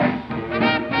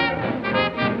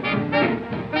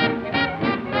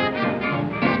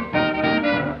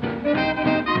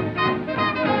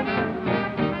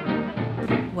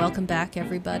welcome back,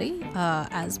 everybody.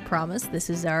 As promised, this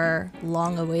is our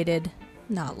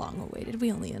not long-awaited,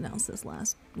 we only announced this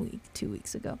last week, 2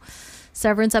 weeks ago,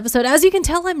 Severance episode. As you can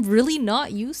tell, I'm really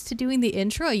not used to doing the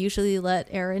intro. I usually let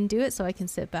Aaron do it so I can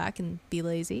sit back and be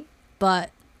lazy.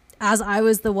 But as I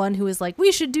was the one who was like,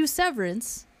 we should do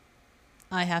Severance,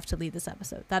 I have to lead this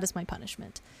episode. That is my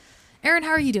punishment. Aaron, how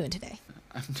are you doing today?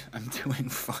 I'm doing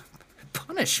fine.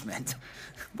 Punishment?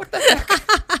 What the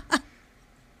heck?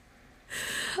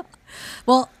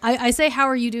 Well, I say how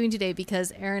are you doing today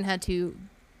because Aaron had to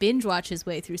binge watch his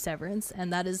way through Severance,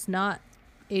 and that is not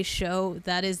a show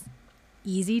that is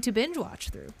easy to binge watch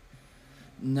through.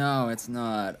 No, it's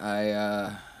not.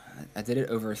 I did it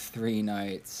over 3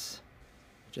 nights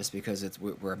just because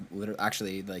we're literally,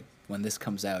 actually, like, when this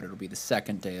comes out, it'll be the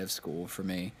second day of school for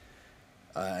me.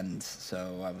 And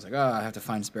so I was like, I have to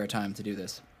find spare time to do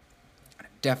this. I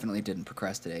definitely didn't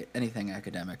procrastinate anything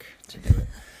academic to do it.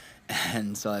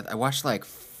 And so I watched like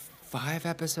 4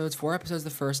 episodes the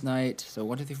first night. So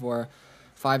 1, 2, 3, 4,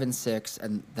 5 and 6,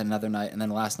 and then another night. And then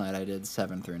last night I did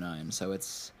 7 through 9. So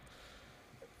it's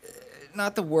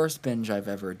not the worst binge I've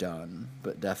ever done,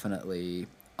 but definitely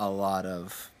a lot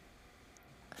of...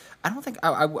 I don't think...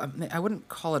 I wouldn't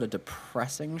call it a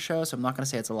depressing show, so I'm not going to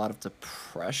say it's a lot of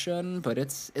depression, but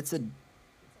it's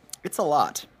a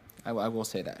lot. I will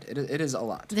say that. It is a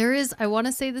lot. There is, I want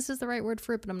to say this is the right word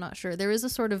for it, but I'm not sure. There is a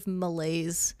sort of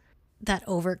malaise that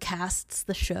overcasts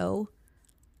the show.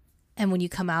 And when you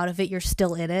come out of it, you're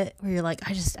still in it, where you're like,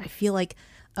 I feel like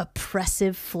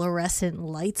oppressive fluorescent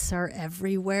lights are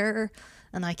everywhere,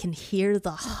 and I can hear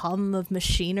the hum of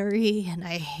machinery, and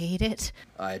I hate it.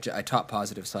 I taught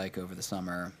positive psych over the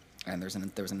summer, and there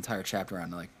was an entire chapter on,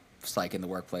 like, psych in the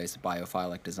workplace,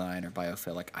 biophilic design or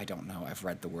biophilic. I don't know. I've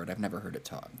read the word. I've never heard it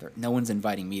taught. No one's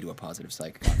inviting me to a positive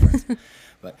psych conference.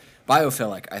 But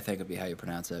biophilic, I think, would be how you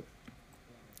pronounce it.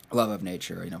 Love of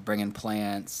nature, bring in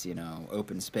plants,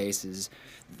 open spaces.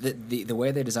 The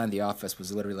way they designed the office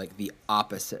was literally like the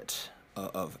opposite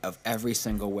of every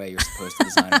single way you're supposed to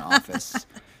design an office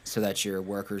so that your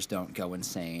workers don't go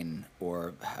insane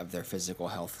or have their physical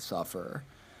health suffer.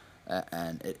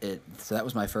 And so that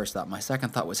was my first thought. My second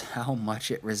thought was how much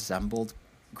it resembled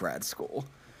grad school,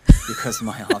 because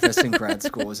my office in grad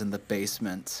school was in the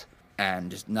basement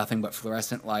and just nothing but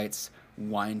fluorescent lights,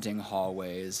 winding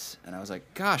hallways, and I was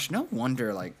like, gosh, no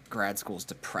wonder like grad school's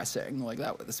depressing like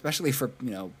that, especially for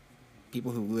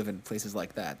people who live in places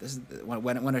like that. This is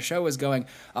when a show is going,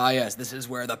 yes, this is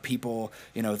where the people,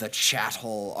 the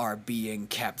chattel are being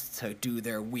kept to do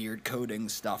their weird coding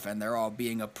stuff, and they're all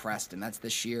being oppressed, and that's the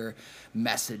sheer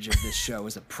message of this show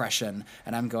is oppression.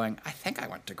 And I'm going, I think I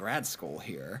went to grad school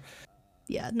here.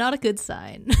 Yeah, not a good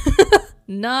sign.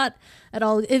 Not at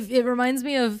all. It reminds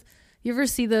me of, you ever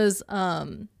see those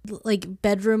like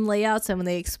bedroom layouts, and when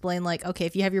they explain like, okay,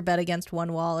 if you have your bed against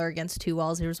one wall or against 2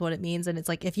 walls, here's what it means. And it's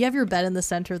like, if you have your bed in the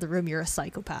center of the room, you're a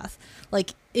psychopath.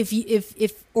 Like if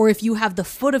you have the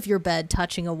foot of your bed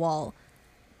touching a wall,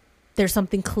 there's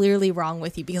something clearly wrong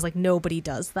with you, because like nobody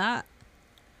does that.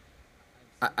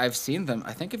 I've seen them.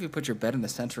 I think if you put your bed in the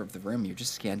center of the room, you're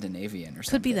just Scandinavian or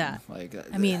something. Could be that. Like,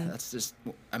 that's just.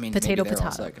 I mean, potato, maybe they're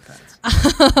potato.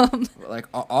 all psychopaths. Like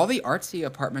all the artsy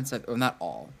apartments, well, not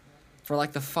all. For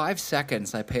like the 5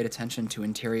 seconds I paid attention to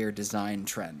interior design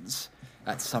trends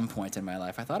at some point in my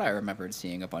life, I thought I remembered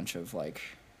seeing a bunch of like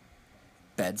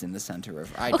beds in the center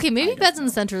of. Maybe beds in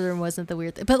the center of the room wasn't the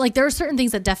weird thing, but like there are certain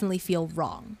things that definitely feel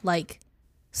wrong, like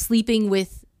sleeping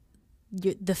with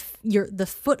the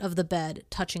foot of the bed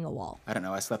touching a wall. I don't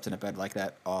know. I slept in a bed like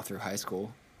that all through high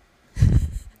school.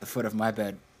 The foot of my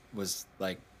bed was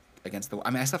like against the wall. I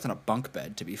mean, I slept in a bunk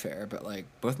bed, to be fair, but like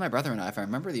both my brother and I, if I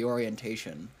remember the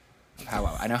orientation of how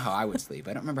I know how I would sleep.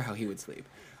 I don't remember how he would sleep.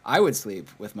 I would sleep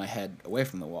with my head away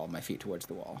from the wall, my feet towards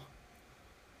the wall.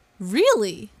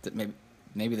 Really?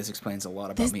 Maybe this explains a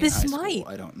lot about me in high school.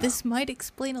 I don't know. This might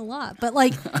explain a lot, but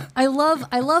like I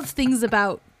love things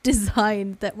about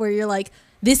design that where you're like,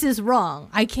 this is wrong.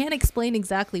 I can't explain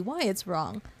exactly why it's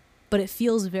wrong, but it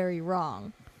feels very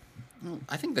wrong.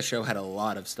 I think the show had a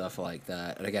lot of stuff like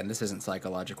that. And again, this isn't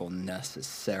psychological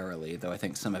necessarily, though I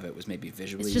think some of it was maybe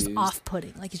visually used. It's just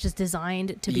off-putting. Like it's just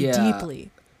designed to be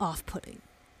deeply off-putting.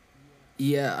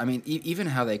 Yeah, I mean, even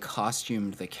how they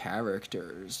costumed the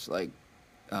characters, like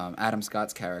Adam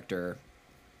Scott's character,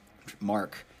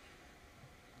 Mark,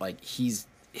 like his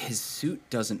suit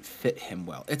doesn't fit him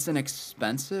well. It's an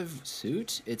expensive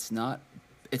suit. It's not.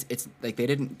 It's like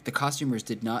the costumers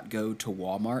did not go to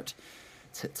Walmart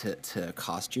to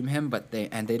costume him, but they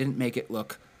didn't make it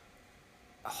look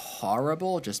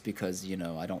horrible just because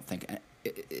I don't think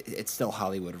it's still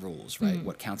Hollywood rules, right?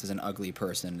 What counts as an ugly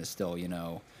person is still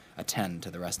attend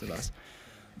to the rest of us.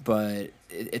 But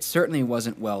it certainly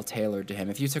wasn't well tailored to him.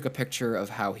 If you took a picture of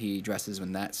how he dresses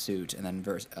in that suit and then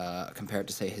compare it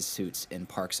to, say, his suits in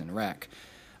Parks and Rec,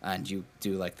 and you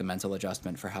do like the mental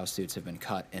adjustment for how suits have been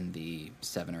cut in the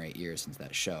 7 or 8 years since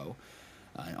that show,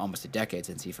 almost a decade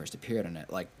since he first appeared in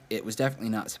it, like, it was definitely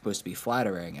not supposed to be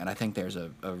flattering, and I think there's a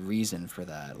reason for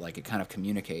that. Like, it kind of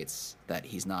communicates that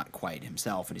he's not quite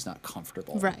himself and he's not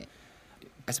comfortable. Right.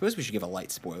 I suppose we should give a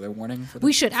light spoiler warning.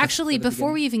 We should. Actually,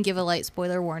 before we even give a light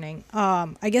spoiler warning,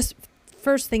 I guess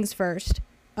first things first,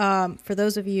 for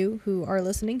those of you who are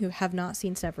listening who have not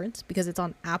seen Severance, because it's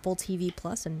on Apple TV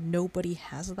Plus and nobody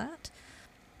has that,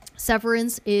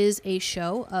 Severance is a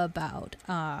show about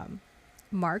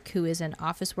Mark, who is an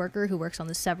office worker who works on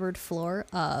the severed floor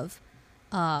of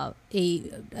a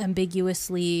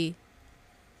ambiguously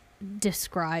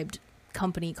described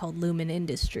company called Lumen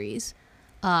Industries.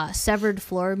 Severed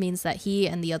floor means that he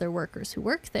and the other workers who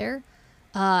work there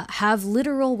have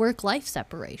literal work-life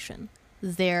separation.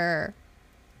 Their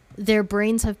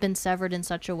brains have been severed in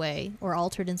such a way, or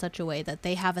altered in such a way, that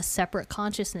they have a separate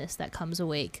consciousness that comes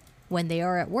awake when they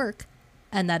are at work,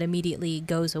 and that immediately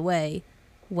goes away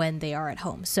when they are at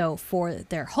home. So for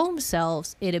their home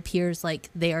selves, it appears like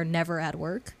they are never at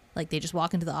work. Like, they just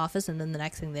walk into the office, and then the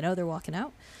next thing they know, they're walking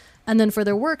out. And then for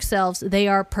their work selves, they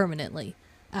are permanently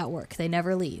at work. They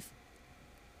never leave.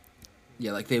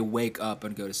 Yeah, like they wake up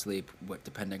and go to sleep,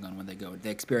 depending on when they go.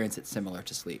 They experience it similar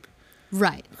to sleep.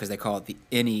 Right. Because they call it the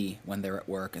innie when they're at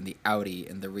work and the outie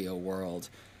in the real world.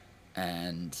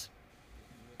 And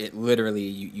it literally,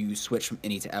 you switch from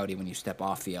innie to outie when you step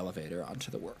off the elevator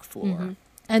onto the work floor. Mm-hmm.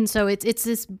 And so it's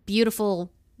this beautiful,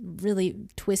 really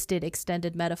twisted,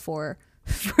 extended metaphor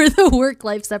for the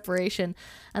work-life separation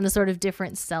and the sort of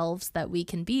different selves that we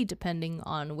can be depending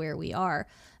on where we are.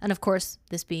 And of course,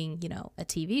 this being, a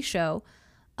TV show,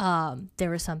 there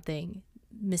was something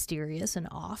mysterious and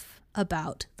off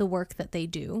about the work that they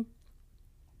do.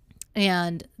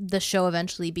 And the show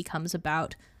eventually becomes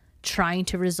about trying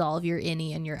to resolve your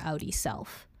innie and your outie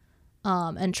self,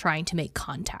 and trying to make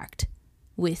contact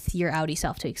with your outie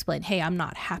self to explain, hey, I'm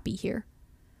not happy here.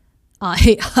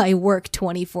 I work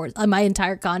 24. My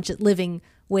entire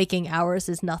waking hours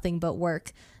is nothing but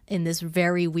work in this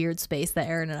very weird space that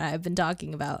Aaron and I have been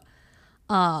talking about.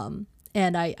 And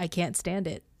I can't stand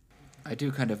it. I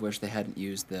do kind of wish they hadn't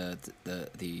used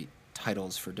the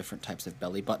titles for different types of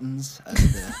belly buttons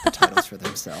as the titles for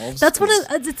themselves. That's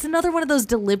it's another one of those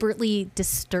deliberately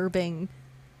disturbing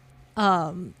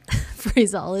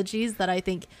phraseologies that I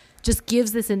think just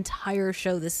gives this entire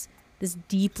show this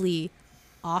deeply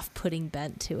off-putting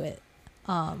bent to it.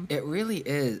 It really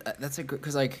is. That's a good,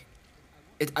 because like,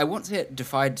 I won't say it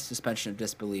defied suspension of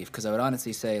disbelief, because I would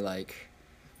honestly say, like,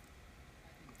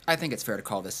 I think it's fair to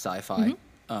call this sci-fi.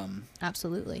 Mm-hmm.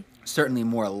 Absolutely. Certainly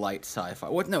more light sci-fi.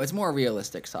 No, it's more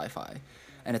realistic sci-fi.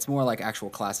 And it's more like actual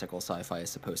classical sci-fi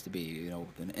is supposed to be,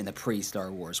 in the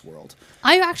pre-Star Wars world.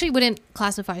 I actually wouldn't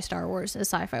classify Star Wars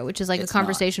as sci-fi, which is like a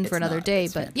conversation for another day.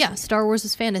 But fantasy. Yeah, Star Wars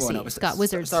is fantasy. Well, no, it's got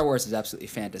wizards. Star Wars is absolutely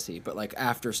fantasy. But like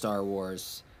after Star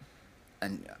Wars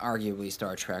and arguably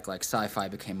Star Trek, like sci-fi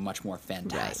became much more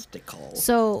fantastical. Right.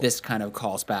 So this kind of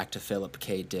calls back to Philip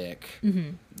K. Dick.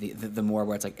 Mm-hmm. The more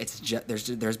where it's like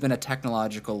there's been a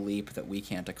technological leap that we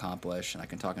can't accomplish, and I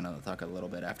can talk a little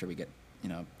bit after we get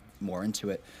more into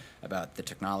it about the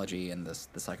technology and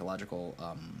the psychological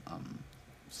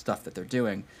stuff that they're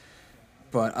doing.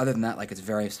 But other than that, like, it's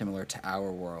very similar to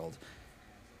our world.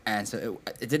 And so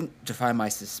it didn't defy my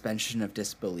suspension of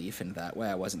disbelief in that way.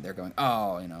 I wasn't there going,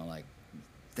 like,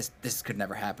 this could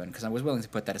never happen, because I was willing to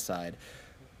put that aside.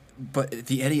 But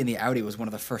the Eddie and the Audi was one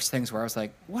of the first things where I was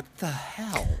like, what the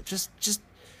hell? Just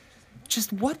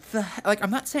what the hell? Like,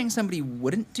 I'm not saying somebody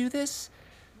wouldn't do this,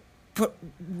 but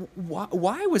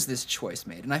why was this choice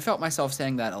made? And I felt myself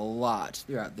saying that a lot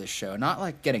throughout this show. Not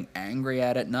like getting angry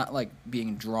at it, not like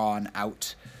being drawn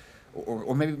out,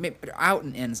 or maybe out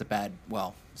and in is a bad,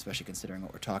 well, especially considering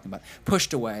what we're talking about.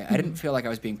 Pushed away. Mm-hmm. I didn't feel like I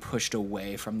was being pushed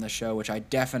away from the show, which I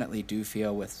definitely do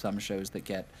feel with some shows that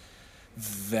get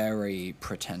very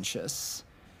pretentious.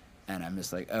 And I'm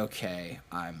just like, okay,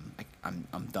 I'm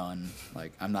done.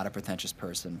 Like, I'm not a pretentious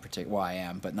person. Well, I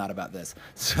am, but not about this.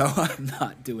 So I'm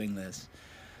not doing this.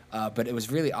 But it was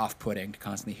really off-putting to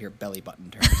constantly hear belly button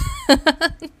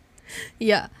terms.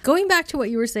 Yeah. Going back to what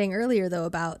you were saying earlier, though,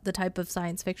 about the type of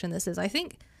science fiction this is, I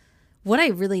think what I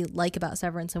really like about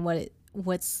Severance and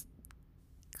what's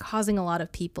causing a lot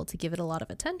of people to give it a lot of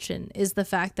attention is the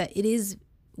fact that it is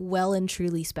well and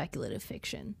truly speculative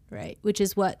fiction, right? Which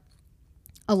is what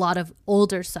a lot of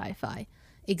older sci-fi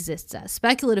exists as.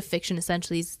 Speculative fiction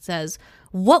essentially says,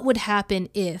 what would happen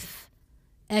if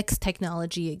X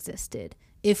technology existed,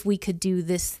 if we could do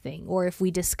this thing, or if we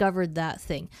discovered that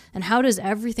thing, and how does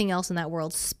everything else in that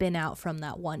world spin out from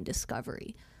that one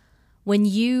discovery? When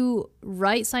you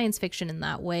write science fiction in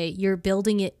that way, you're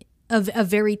building it a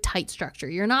very tight structure.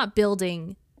 You're not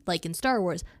building, like in Star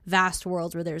Wars, vast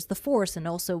worlds where there's the Force, and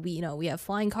also we have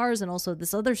flying cars and also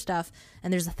this other stuff,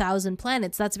 and there's 1,000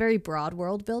 planets. That's very broad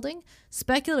world building.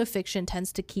 Speculative fiction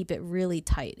tends to keep it really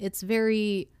tight. It's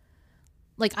very,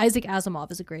 like, Isaac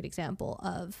Asimov is a great example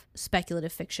of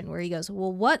speculative fiction, where he goes,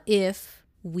 well, what if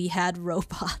we had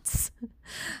robots?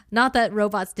 Not that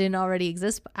robots didn't already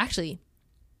exist, but actually,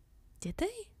 did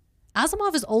they?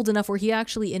 Asimov is old enough where he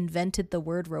actually invented the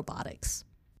word robotics,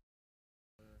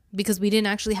 because we didn't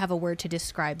actually have a word to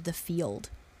describe the field.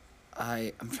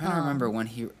 I'm trying to remember when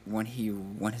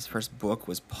his first book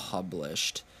was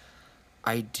published.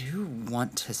 I do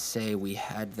want to say we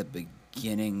had the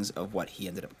beginnings of what he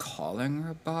ended up calling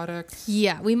robotics.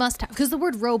 Yeah, we must have, because the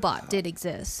word robot did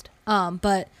exist.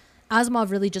 But Asimov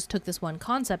really just took this one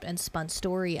concept and spun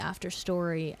story after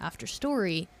story after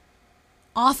story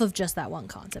off of just that one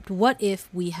concept. What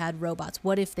if we had robots?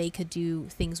 What if they could do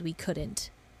things we couldn't?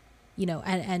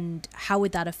 And how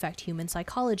would that affect human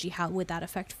psychology? How would that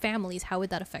affect families? How would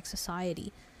that affect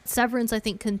society? Severance, I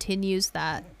think, continues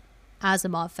that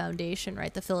Asimov foundation,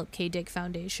 right? The Philip K. Dick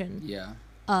foundation. Yeah.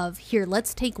 Of, here,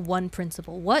 let's take one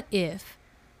principle. What if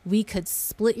we could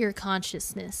split your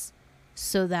consciousness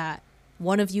so that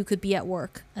one of you could be at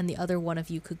work and the other one of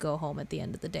you could go home at the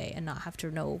end of the day and not have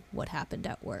to know what happened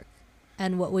at work?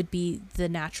 And what would be the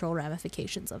natural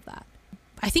ramifications of that?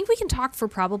 I think we can talk for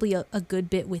probably a good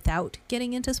bit without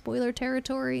getting into spoiler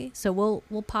territory. So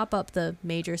we'll pop up the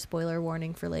major spoiler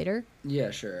warning for later.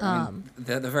 Yeah, sure. I mean,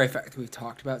 the very fact that we've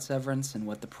talked about Severance and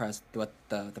what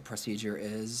the procedure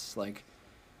is, like,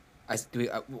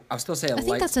 I'll still say a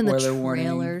light spoiler warning.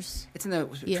 Trailers. It's in the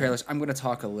trailers. I'm going to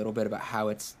talk a little bit about how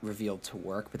it's revealed to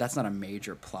work, but that's not a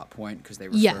major plot point because they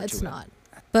refer to it. Yeah, it's not.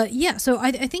 But yeah, so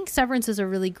I think Severance is a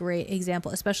really great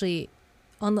example, especially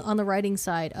on the writing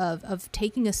side of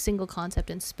taking a single concept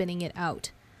and spinning it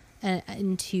out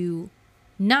into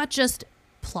not just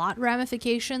plot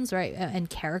ramifications, right, and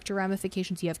character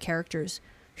ramifications. You have characters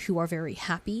who are very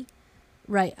happy,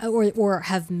 right, or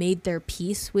have made their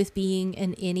peace with being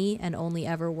an innie and only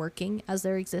ever working as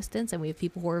their existence, and we have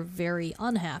people who are very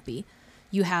unhappy.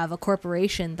 You have a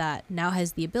corporation that now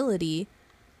has the ability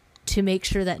to make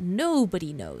sure that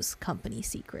nobody knows company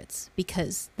secrets,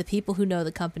 because the people who know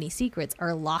the company secrets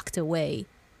are locked away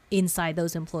inside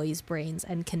those employees' brains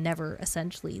and can never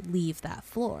essentially leave that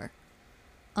floor.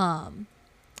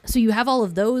 So you have all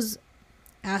of those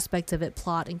aspects of it,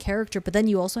 plot and character, but then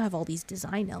you also have all these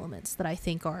design elements that I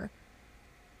think are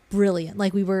brilliant.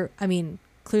 Like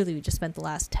clearly we just spent the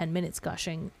last 10 minutes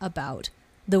gushing about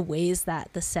the ways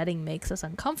that the setting makes us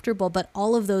uncomfortable, but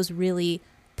all of those really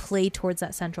play towards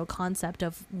that central concept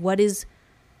of what is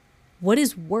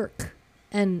work,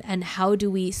 and how do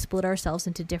we split ourselves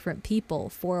into different people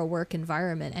for a work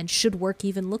environment, and should work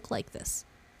even look like this?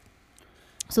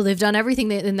 So they've done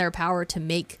everything in their power to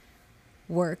make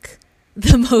work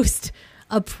the most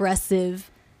oppressive,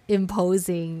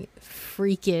 imposing,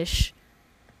 freakish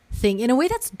thing in a way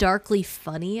that's darkly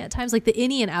funny at times. Like the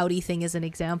innie and outie thing is an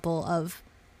example of,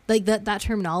 like, that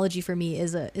terminology for me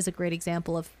is a great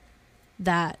example of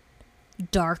that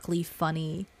darkly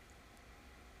funny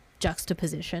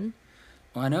juxtaposition.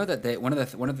 Well, I know that one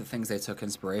of the things they took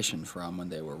inspiration from when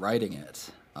they were writing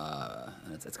it,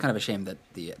 and it's kind of a shame that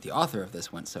the author of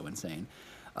this went so insane,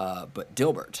 but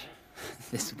Dilbert.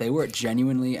 They were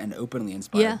genuinely and openly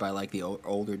inspired by, like, the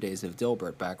older days of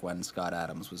Dilbert, back when Scott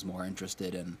Adams was more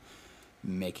interested in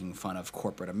making fun of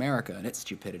corporate America and its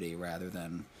stupidity rather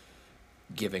than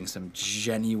giving some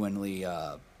genuinely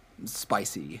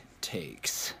spicy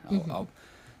takes.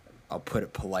 I'll put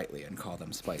it politely and call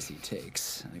them spicy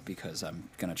takes, because I'm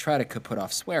going to try to put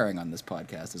off swearing on this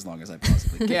podcast as long as I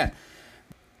possibly can.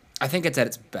 I think it's at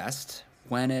its best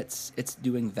when it's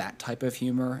doing that type of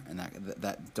humor and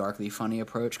that darkly funny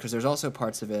approach, because there's also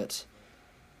parts of it,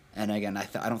 and again,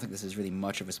 I don't think this is really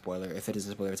much of a spoiler. If it is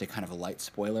a spoiler, it's a kind of a light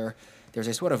spoiler. There's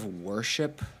a sort of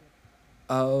worship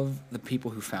of the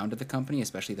people who founded the company,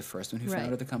 especially the first one who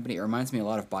founded the company. It reminds me a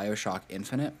lot of BioShock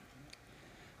Infinite,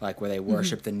 like where they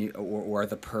worship the new, or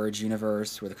the Purge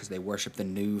universe, because they worship the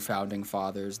new founding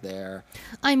fathers there.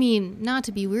 I mean, not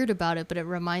to be weird about it, but it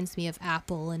reminds me of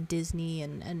Apple and Disney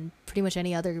and pretty much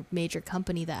any other major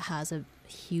company that has a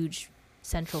huge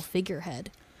central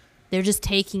figurehead. They're just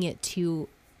taking it to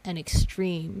an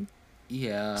extreme,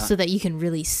 so that you can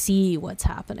really see what's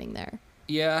happening there.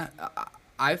 Yeah,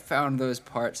 I found those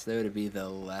parts though to be the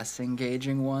less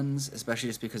engaging ones, especially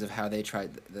just because of how they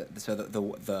tried.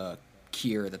 The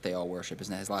Kier that they all worship,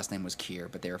 his last name was Kier,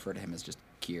 but they refer to him as just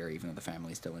Kier, even though the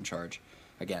family's still in charge.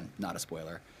 Again, not a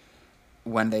spoiler.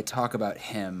 When they talk about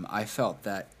him, I felt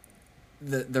that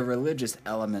the religious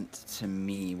element to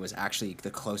me was actually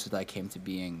the closest I came to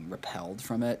being repelled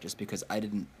from it, just because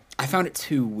I found it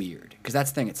too weird. Because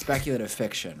that's the thing, it's speculative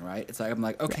fiction, right? It's like, I'm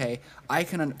like, okay,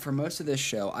 for most of this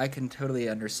show, I can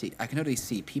totally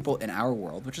see people in our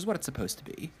world, which is what it's supposed to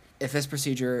be. If this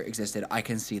procedure existed, I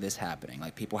can see this happening.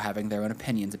 Like, people having their own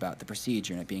opinions about the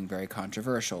procedure and it being very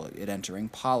controversial, it entering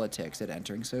politics, it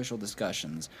entering social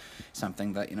discussions,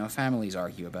 something that, families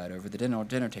argue about over the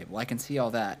dinner table. I can see all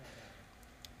that.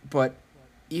 But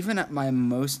even at my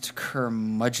most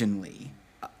curmudgeonly,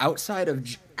 outside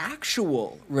of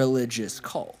actual religious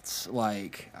cults,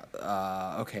 like,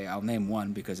 okay, I'll name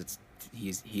one because he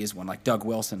is one, like Doug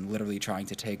Wilson literally trying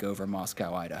to take over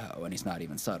Moscow, Idaho, and he's not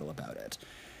even subtle about it.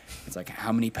 It's like,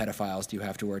 how many pedophiles do you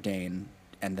have to ordain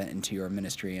and then into your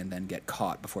ministry and then get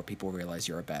caught before people realize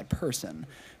you're a bad person?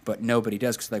 But nobody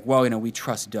does, because like, well, we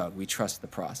trust Doug, we trust the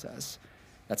process.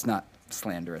 That's not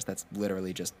slanderous. That's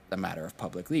literally just a matter of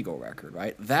public legal record,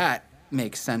 right? That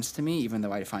makes sense to me, even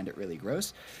though I find it really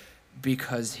gross,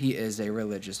 because he is a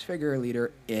religious figure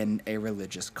leader in a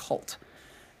religious cult.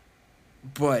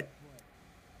 But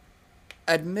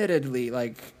admittedly,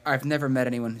 like, I've never met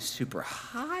anyone super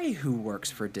high who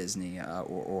works for Disney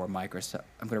or Microsoft.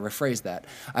 I'm going to rephrase that.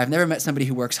 I've never met somebody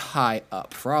who works high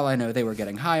up. For all I know, they were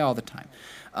getting high all the time.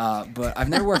 But I've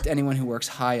never worked anyone who works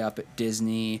high up at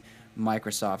Disney,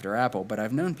 Microsoft, or Apple, but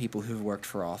I've known people who've worked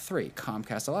for all three.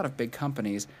 Comcast, a lot of big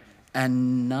companies,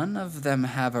 and none of them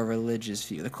have a religious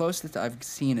view. The closest I've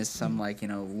seen is some,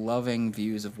 loving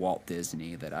views of Walt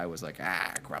Disney that I was like,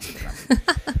 grumpy.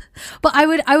 But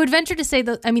I would venture to say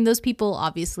that, those people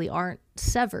obviously aren't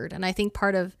severed. And I think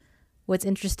part of what's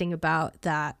interesting about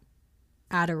that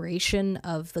adoration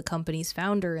of the company's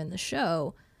founder in the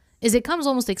show is it comes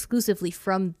almost exclusively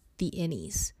from the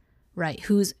innies, right?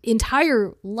 Whose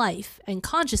entire life and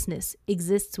consciousness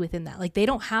exists within that. Like, they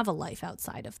don't have a life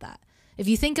outside of that. If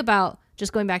you think about,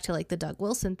 just going back to like the Doug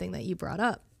Wilson thing that you brought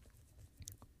up,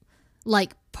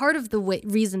 like, part of the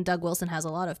reason Doug Wilson has a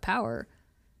lot of power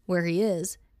where he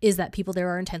is that people there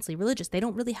are intensely religious. They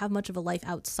don't really have much of a life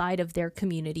outside of their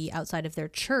community, outside of their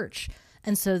church.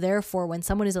 And so therefore, when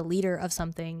someone is a leader of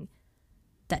something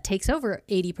that takes over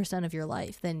 80% of your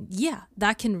life, then yeah,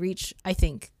 that can reach, I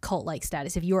think, cult-like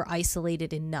status if you are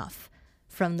isolated enough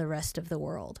from the rest of the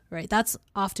world, right? That's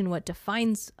often what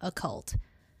defines a cult.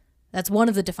 That's one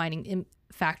of the defining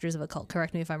factors of a cult,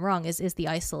 correct me if I'm wrong, is the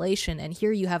isolation. And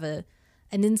here you have an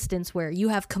instance where you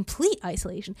have complete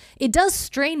isolation. It does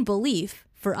strain belief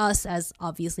for us as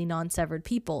obviously non-severed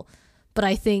people. But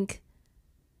I think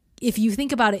if you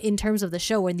think about it in terms of the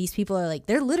show, when these people are like,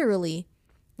 they're literally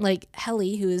like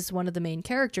Helly, who is one of the main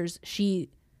characters, she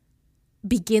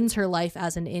begins her life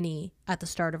as an innie at the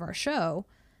start of our show.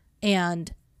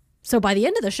 And so by the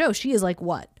end of the show, she is like,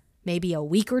 what, maybe a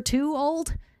week or two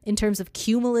old in terms of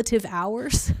cumulative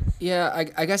hours? Yeah,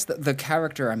 I guess the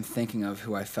character I'm thinking of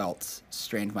who I felt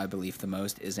strained my belief the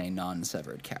most is a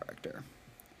non-severed character.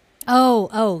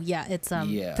 Oh, yeah. It's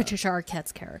Patricia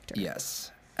Arquette's character.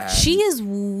 Yes. She is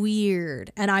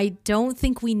weird, and I don't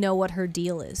think we know what her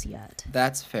deal is yet.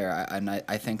 That's fair,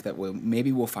 I think that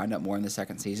we'll find out more in the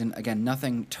second season. Again,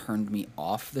 nothing turned me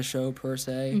off the show per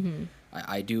se. Mm-hmm.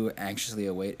 I do anxiously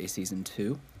await a season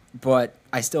 2, but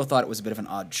I still thought it was a bit of an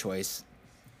odd choice.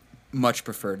 Much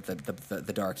preferred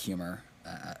the dark humor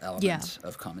element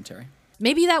of commentary.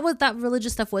 Maybe that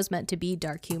religious stuff was meant to be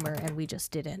dark humor, and we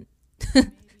just didn't.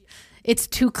 It's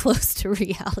too close to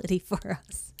reality for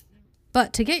us.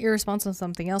 But to get your response on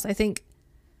something else, I think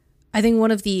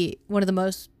one of the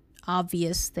most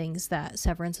obvious things that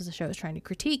Severance as a show is trying to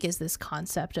critique is this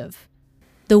concept of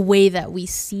the way that we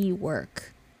see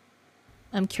work.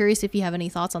 I'm curious if you have any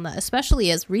thoughts on that,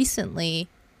 especially as recently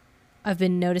I've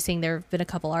been noticing there have been a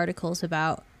couple articles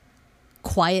about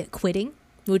quiet quitting,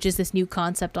 which is this new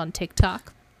concept on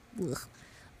TikTok.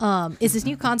 It's this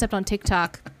new concept on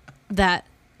TikTok that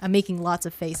I'm making lots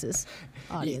of faces,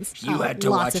 audience. You had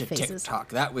to watch a TikTok.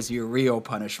 That was your real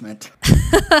punishment.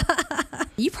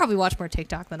 You probably watch more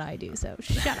TikTok than I do, so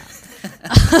shut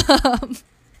up.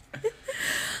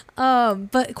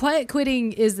 But quiet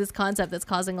quitting is this concept that's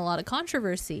causing a lot of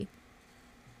controversy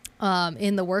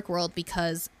in the work world,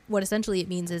 because what essentially it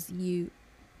means is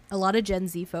a lot of Gen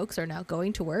Z folks are now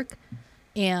going to work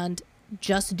and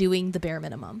just doing the bare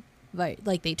minimum, right?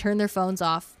 Like, they turn their phones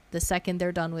off the second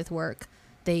they're done with work.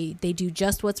 They do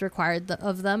just what's required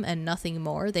of them and nothing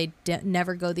more. They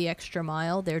never go the extra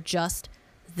mile. They're just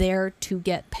there to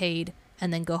get paid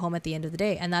and then go home at the end of the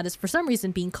day. And that is for some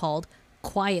reason being called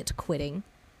quiet quitting.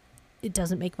 It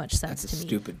doesn't make much sense to me.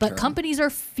 Stupid but term. Companies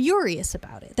are furious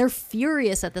about it. They're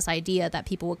furious at this idea that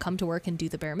people will come to work and do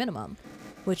the bare minimum,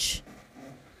 which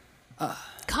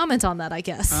comment on that, I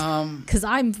guess, because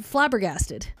I'm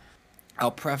flabbergasted. I'll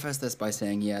preface this by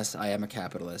saying, yes, I am a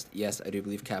capitalist. Yes, I do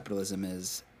believe capitalism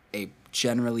is a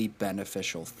generally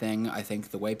beneficial thing. I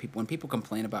think the way when people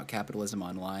complain about capitalism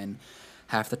online,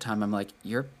 half the time I'm like,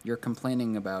 you're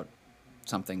complaining about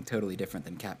something totally different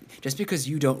than just because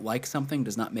you don't like something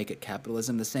does not make it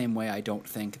capitalism. The same way I don't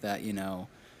think that,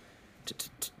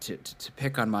 to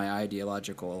pick on my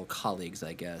ideological colleagues,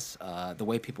 I guess, the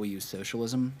way people use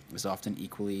socialism is often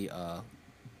equally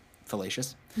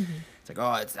fallacious. Mm-hmm. It's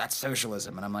like, that's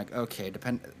socialism. And I'm like, okay,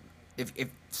 if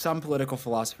some political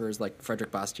philosophers like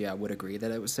Frederick Bastiat would agree that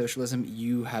it was socialism,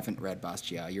 you haven't read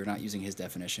Bastiat. You're not using his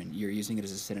definition. You're using it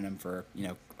as a synonym for,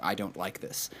 I don't like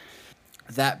this.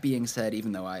 That being said,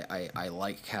 even though I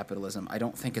like capitalism, I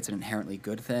don't think it's an inherently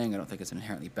good thing. I don't think it's an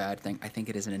inherently bad thing. I think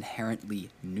it is an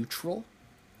inherently neutral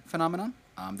phenomenon.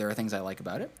 There are things I like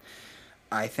about it.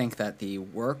 I think that the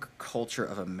work culture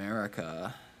of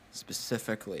America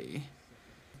specifically,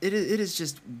 it is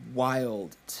just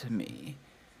wild to me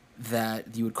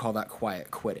that you would call that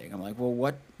quiet quitting. I'm like, well,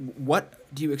 what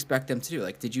do you expect them to do?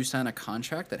 Like, did you sign a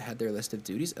contract that had their list of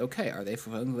duties? Okay. Are they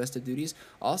fulfilling the list of duties?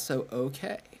 Also,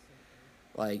 okay.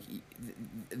 Like,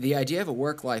 the idea of a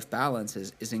work-life balance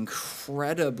is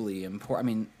incredibly important. I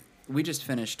mean, we just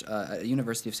finished at the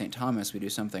University of St. Thomas, we do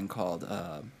something called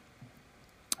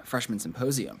Freshman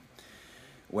Symposium,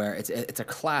 where it's a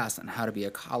class on how to be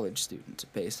a college student,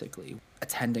 basically.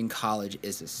 Attending college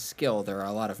is a skill. There are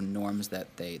a lot of norms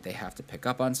that they have to pick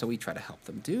up on, so we try to help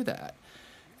them do that.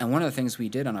 And one of the things we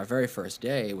did on our very first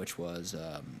day, which was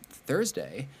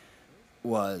Thursday,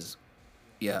 was...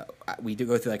 yeah, we do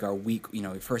go through like our week,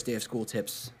 first day of school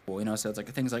tips. So it's like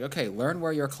things like, okay, learn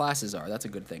where your classes are. That's a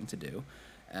good thing to do.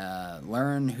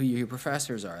 Learn who your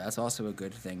professors are. That's also a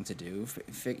good thing to do.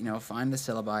 Find the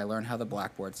syllabi, learn how the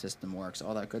Blackboard system works,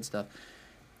 all that good stuff.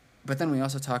 But then we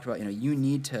also talked about, you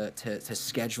need to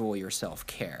schedule your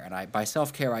self-care. And by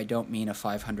self-care, I don't mean a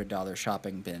 $500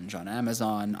 shopping binge on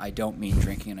Amazon. I don't mean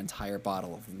drinking an entire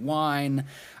bottle of wine.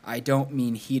 I don't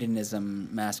mean hedonism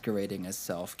masquerading as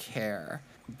self-care,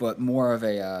 but more of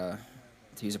a,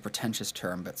 to use a pretentious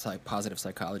term, but positive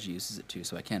psychology uses it too,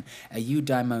 so I can, a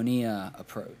eudaimonia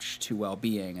approach to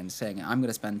well-being and saying, I'm going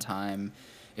to spend time,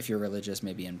 if you're religious,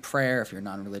 maybe in prayer. If you're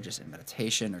non-religious, in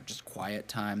meditation or just quiet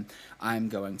time. I'm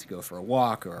going to go for a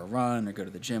walk or a run or go to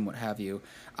the gym, what have you.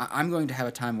 I'm going to have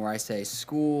a time where I say,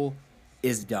 school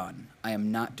is done. I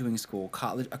am not doing school.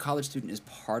 A college student is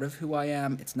part of who I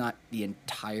am. It's not the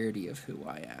entirety of who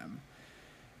I am.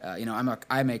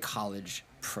 I'm a college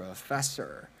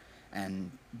professor,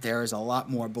 and there's a lot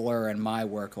more blur in my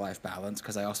work-life balance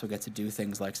because I also get to do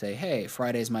things like say, hey,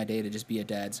 Friday's my day to just be a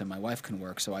dad so my wife can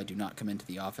work, so I do not come into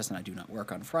the office and I do not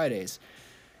work on Fridays.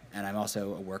 And I'm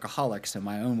also a workaholic, so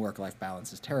my own work-life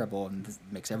balance is terrible, and this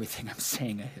makes everything I'm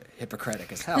saying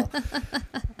hypocritic as hell.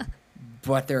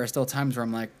 But there are still times where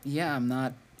I'm like, yeah, I'm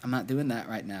not doing that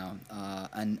right now.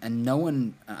 And no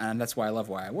one, and that's why I love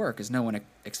where I work, is no one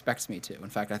expects me to. In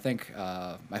fact, I think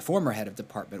my former head of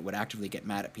department would actively get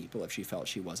mad at people if she felt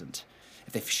she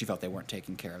felt they weren't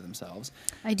taking care of themselves.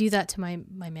 I do that to my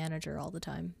manager all the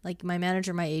time. Like my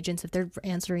manager, my agents, if they're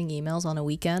answering emails on a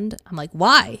weekend, I'm like,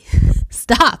 why?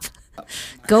 Stop.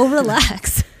 Go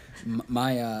relax.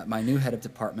 My new head of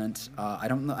department, I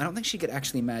don't think she'd get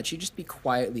actually mad. She'd just be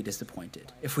quietly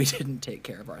disappointed if we didn't take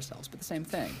care of ourselves. But the same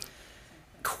thing.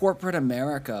 Corporate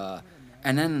America,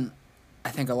 and then I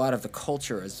think a lot of the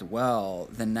culture as well,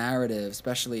 the narrative,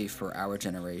 especially for our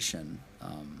generation,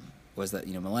 was that,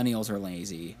 millennials are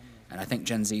lazy. And I think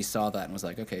Gen Z saw that and was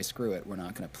like, okay, screw it. We're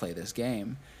not going to play this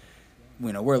game.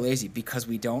 We're lazy because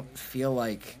we don't feel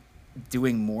like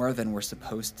doing more than we're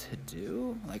supposed to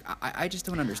do. Like, I just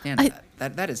don't understand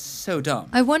that. That is so dumb.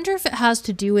 I wonder if it has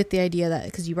to do with the idea that,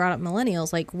 because you brought up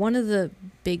millennials, like one of the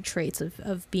big traits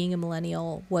of being a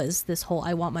millennial was this whole,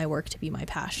 I want my work to be my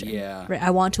passion. Yeah. Right? I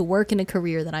want to work in a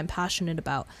career that I'm passionate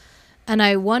about. And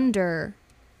I wonder,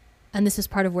 and this is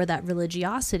part of where that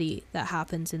religiosity that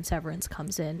happens in Severance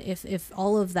comes in, if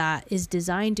all of that is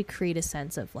designed to create a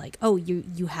sense of like, oh,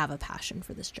 you have a passion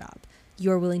for this job.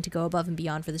 You're willing to go above and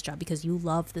beyond for this job because you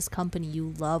love this company,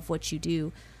 you love what you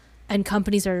do. And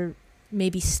companies are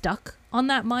maybe stuck on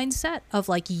that mindset of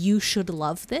like, you should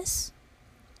love this.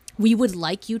 We would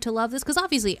like you to love this, because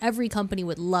obviously every company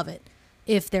would love it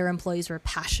if their employees were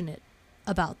passionate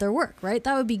about their work, right?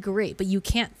 That would be great, but you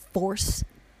can't force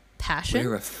passion.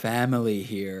 We're a family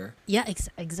here. Yeah,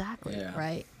 exactly, Yeah.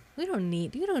 right? You don't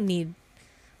need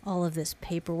all of this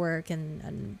paperwork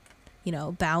and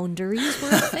boundaries. We're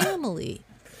a family.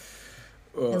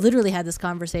 I literally had this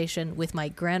conversation with my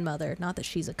grandmother, not that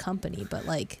she's a company, but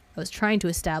like I was trying to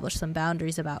establish some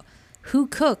boundaries about who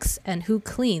cooks and who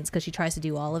cleans, because she tries to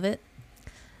do all of it.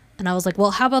 And I was like,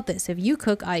 well, how about this? If you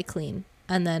cook, I clean.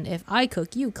 And then if I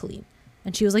cook, you clean.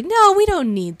 And she was like, no, we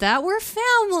don't need that. We're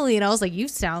family. And I was like, you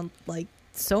sound like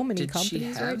so many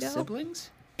companies right now. Did she have siblings?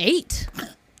 8.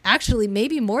 Actually,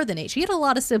 maybe more than 8. She had a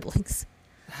lot of siblings.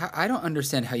 I don't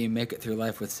understand how you make it through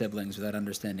life with siblings without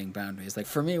understanding boundaries. Like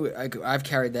for me, I've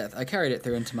carried that. I carried it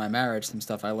through into my marriage. Some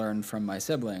stuff I learned from my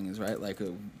siblings, right? Like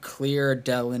a clear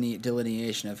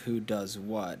delineation of who does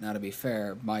what. Now, to be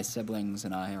fair, my siblings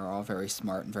and I are all very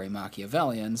smart and very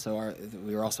Machiavellian, so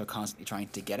we were also constantly trying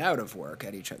to get out of work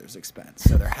at each other's expense.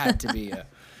 So there had to be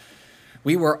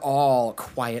we were all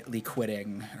quietly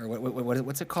quitting, or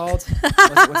what's it called?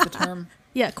 What's the term?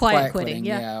 Yeah, quiet quitting.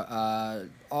 Yeah.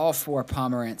 All 4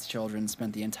 Pomerantz children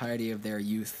spent the entirety of their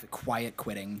youth quiet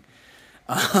quitting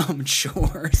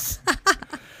chores.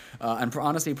 And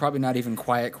honestly, probably not even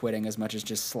quiet quitting as much as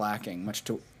just slacking, much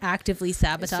to actively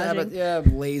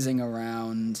sabotaging. Lazing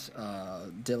around,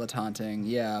 dilettanting.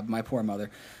 Yeah, my poor mother.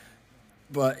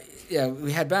 But yeah,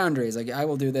 we had boundaries. Like, I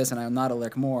will do this, and I'm not a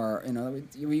lick more. You know,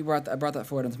 I brought that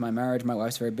forward into my marriage. My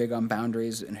wife's very big on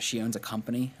boundaries, and she owns a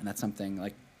company, and that's something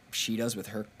like she does with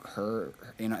her.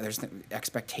 There's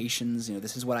expectations.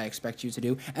 This is what I expect you to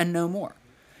do, and no more.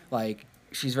 Like,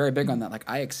 she's very big on that. Like,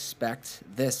 I expect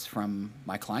this from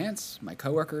my clients, my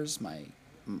coworkers, my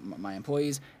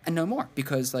employees, and no more,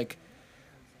 because like,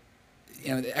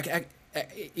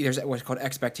 there's what's called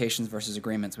expectations versus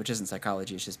agreements, which isn't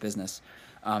psychology, it's just business.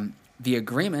 The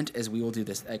agreement is we will do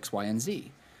this X, Y, and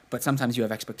Z. But sometimes you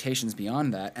have expectations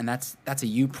beyond that, and that's a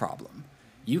you problem.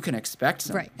 You can expect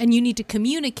something. Right, and you need to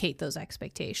communicate those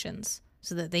expectations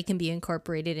so that they can be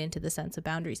incorporated into the sense of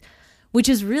boundaries, which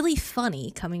is really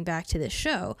funny coming back to this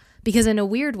show, because in a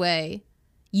weird way,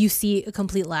 you see a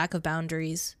complete lack of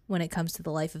boundaries when it comes to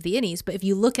the life of the innies. But if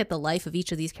you look at the life of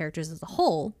each of these characters as a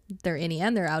whole, their innie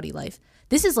and their outie life,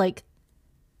 this is like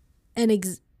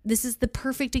this is the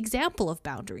perfect example of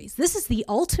boundaries. This is the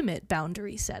ultimate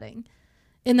boundary setting,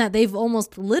 in that they've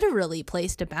almost literally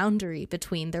placed a boundary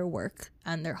between their work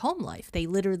and their home life. They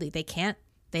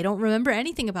don't remember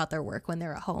anything about their work when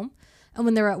they're at home. And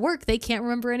when they're at work, they can't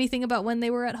remember anything about when they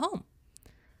were at home.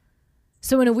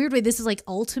 So in a weird way, this is like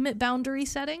ultimate boundary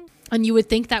setting. And you would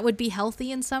think that would be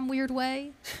healthy in some weird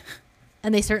way.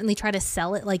 And they certainly try to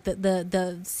sell it, like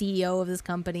the CEO of this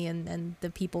company and the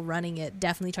people running it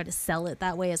definitely try to sell it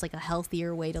that way as like a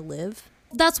healthier way to live.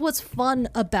 That's what's fun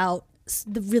about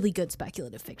the really good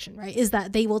speculative fiction, right? Is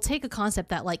that they will take a concept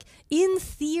that, like, in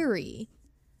theory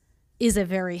is a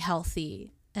very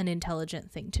healthy and intelligent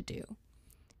thing to do,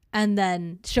 and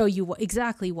then show you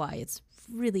exactly why it's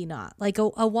really not. Like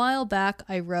a while back,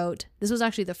 I wrote, this was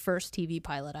actually the first TV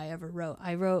pilot I ever wrote.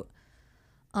 I wrote,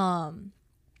 I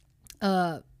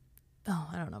don't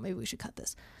know, maybe we should cut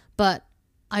this, but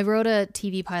I wrote a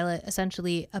TV pilot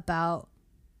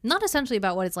not essentially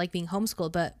about what it's like being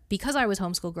homeschooled, but because I was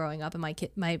homeschooled growing up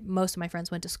and most of my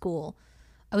friends went to school,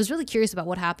 I was really curious about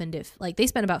what happened if, like, they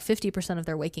spend about 50% of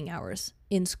their waking hours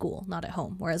in school, not at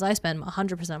home, whereas I spend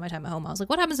 100% of my time at home. I was like,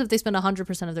 what happens if they spend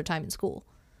 100% of their time in school?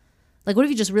 Like, what if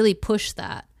you just really push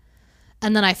that?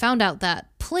 And then I found out that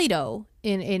Plato,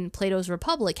 in Plato's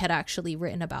Republic, had actually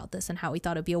written about this and how he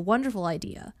thought it'd be a wonderful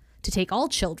idea to take all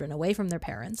children away from their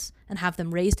parents and have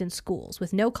them raised in schools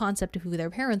with no concept of who their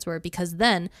parents were, because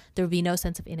then there would be no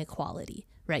sense of inequality,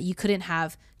 right? You couldn't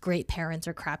have great parents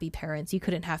or crappy parents. You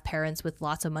couldn't have parents with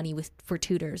lots of money for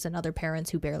tutors and other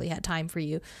parents who barely had time for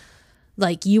you.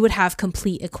 Like, you would have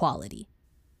complete equality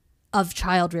of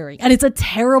child rearing. And it's a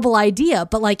terrible idea,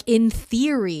 but like in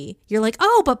theory, you're like,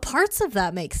 oh, but parts of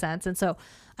that make sense. And so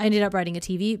I ended up writing a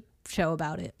TV show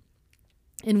about it,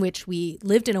 in which we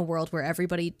lived in a world where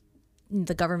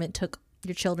the government took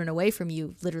your children away from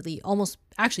you, literally almost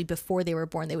actually before they were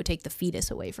born. They would take the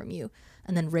fetus away from you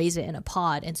and then raise it in a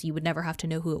pod. And so you would never have to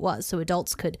know who it was. So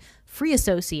adults could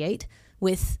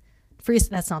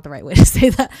that's not the right way to say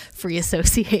that, free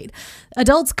associate.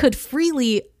 Adults could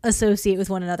freely associate with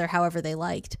one another however they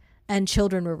liked. And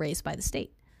children were raised by the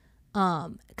state.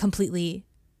 Completely,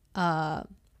 what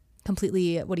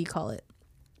do you call it?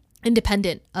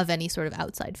 Independent of any sort of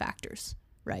outside factors,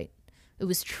 right? It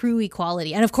was true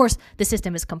equality. And of course, the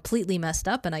system is completely messed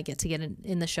up, and I get to get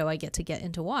in the show, I get to get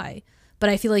into why. But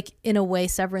I feel like in a way,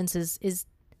 Severance is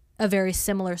a very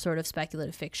similar sort of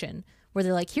speculative fiction where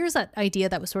they're like, here's that idea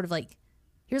that was sort of like,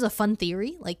 here's a fun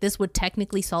theory. Like this would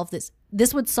technically solve this.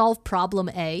 This would solve problem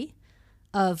A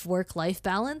of work-life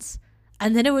balance.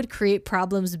 And then it would create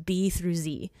problems B through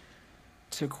Z.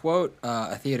 To quote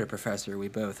a theater professor we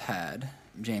both had,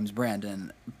 James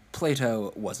Brandon,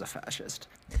 Plato was a fascist.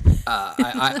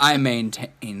 I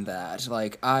maintain that.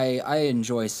 Like, I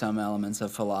enjoy some elements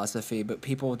of philosophy, but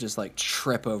people just, like,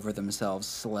 trip over themselves,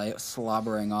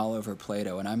 slobbering all over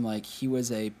Plato. And I'm like, he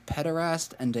was a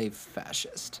pederast and a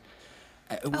fascist.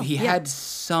 He had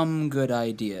some good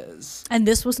ideas. And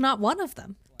this was not one of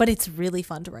them. But it's really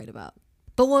fun to write about.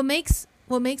 But what makes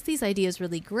these ideas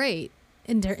really great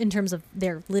in terms of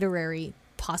their literary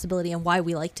possibility and why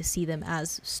we like to see them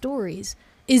as stories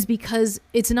is because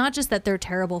it's not just that they're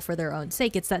terrible for their own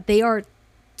sake. It's that they are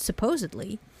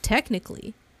supposedly,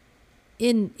 technically,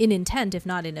 in intent, if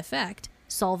not in effect,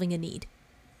 solving a need.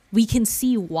 We can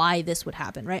see why this would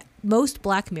happen, right? Most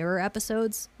Black Mirror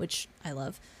episodes, which I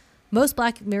love, most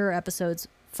Black Mirror episodes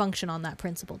function on that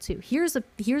principle too. Here's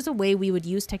a way we would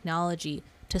use technology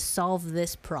to solve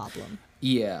this problem.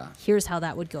 Yeah. Here's how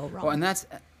that would go wrong. Well, and that's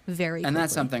very and quickly.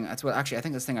 that's something. That's what actually I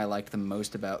think this thing I liked the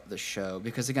most about the show,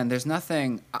 because again, there's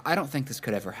nothing. I don't think this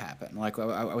could ever happen. Like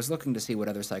I was looking to see what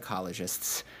other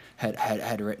psychologists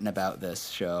had written about this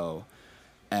show,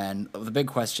 and the big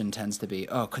question tends to be,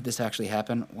 oh, could this actually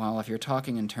happen? Well, if you're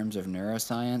talking in terms of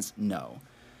neuroscience, no.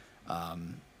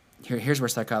 Here's where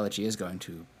psychology is going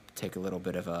to take a little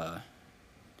bit of a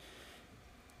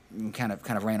kind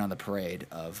of rain on the parade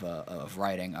of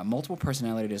writing. Multiple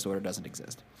personality disorder doesn't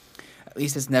exist. At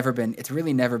least it's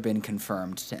really never been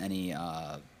confirmed to any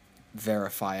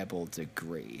verifiable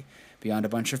degree beyond a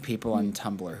bunch of people on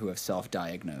Tumblr who have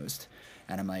self-diagnosed.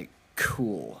 And I'm like,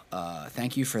 cool,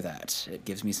 thank you for that. It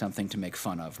gives me something to make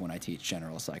fun of when I teach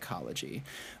general psychology.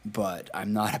 But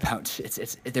I'm not about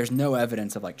to, there's no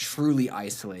evidence of like truly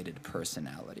isolated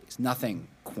personalities, nothing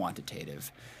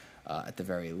quantitative at the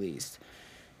very least.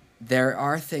 There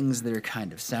are things that are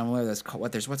kind of similar.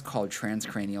 There's what's called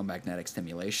transcranial magnetic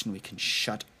stimulation. We can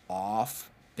shut off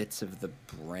bits of the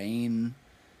brain.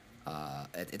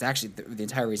 It's actually the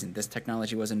entire reason this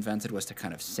technology was invented was to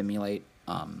kind of simulate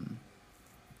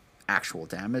actual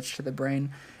damage to the brain,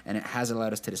 and it has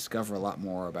allowed us to discover a lot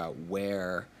more about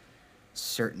where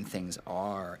certain things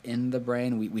are in the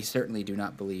brain. We certainly do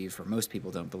not believe, or most people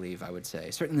don't believe, I would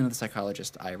say, certainly the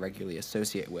psychologists I regularly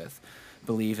associate with,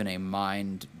 believe in a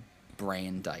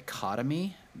mind-brain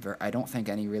dichotomy. I don't think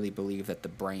any really believe that the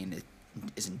brain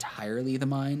is entirely the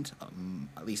mind,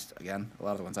 at least, again, a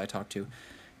lot of the ones I talk to.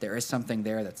 There is something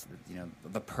there that's,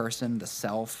 the person, the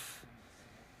self,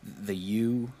 the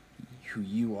you, who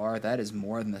you are, that is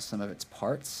more than the sum of its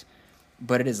parts,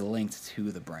 but it is linked to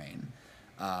the brain.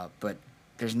 But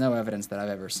there's no evidence that I've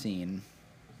ever seen.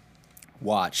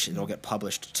 Watch, it'll get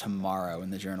published tomorrow in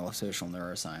the Journal of Social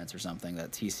Neuroscience or something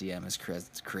that TCM has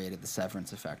created the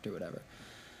Severance effect or whatever.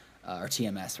 Or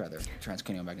TMS, rather,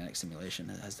 transcranial magnetic stimulation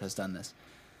has done this.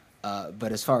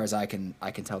 But as far as I can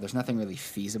tell, there's nothing really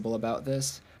feasible about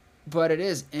this. But it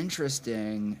is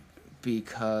interesting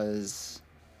because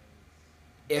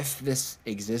if this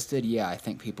existed, yeah, I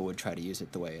think people would try to use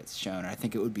it the way it's shown. I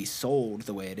think it would be sold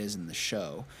the way it is in the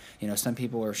show. Some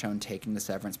people are shown taking the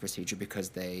severance procedure because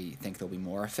they think they'll be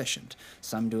more efficient.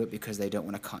 Some do it because they don't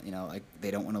want to,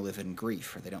 they don't want to live in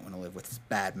grief, or they don't want to live with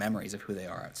bad memories of who they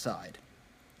are outside.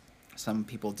 Some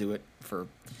people do it for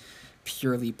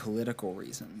purely political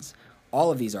reasons. All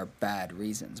of these are bad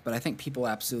reasons, but I think people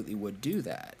absolutely would do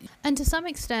that. And to some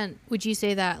extent, would you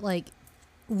say that,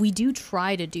 we do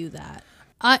try to do that?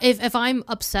 If I'm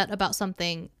upset about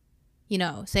something,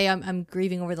 say I'm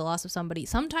grieving over the loss of somebody,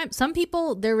 sometimes some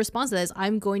people, their response to that is,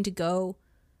 I'm going to go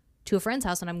to a friend's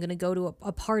house and I'm going to go to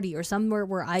a party or somewhere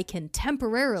where I can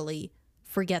temporarily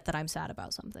forget that I'm sad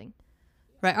about something.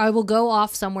 Right? I will go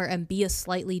off somewhere and be a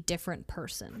slightly different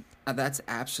person. That's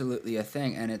absolutely a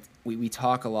thing. And we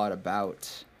talk a lot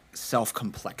about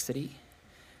self-complexity,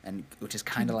 and which is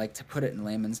kind of like, to put it in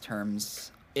layman's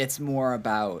terms, it's more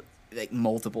about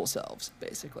multiple selves,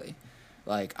 basically.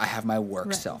 Like, I have my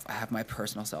work self, I have my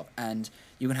personal self, and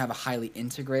you can have a highly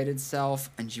integrated self,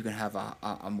 and you can have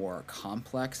a more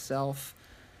complex self.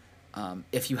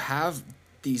 If you have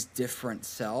these different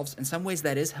selves, in some ways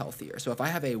that is healthier. So if I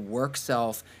have a work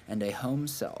self and a home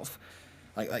self,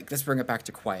 like let's bring it back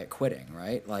to quiet quitting,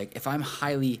 right? Like, if I'm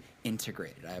highly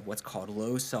integrated, I have what's called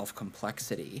low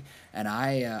self-complexity, and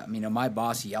my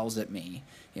boss yells at me,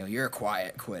 you're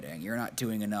quiet quitting, you're not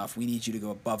doing enough, we need you to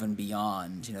go above and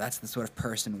beyond, that's the sort of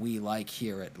person we like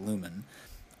here at Lumen.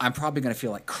 I'm probably going to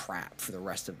feel like crap for the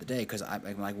rest of the day because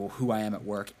I'm like, well, who I am at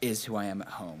work is who I am at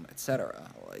home,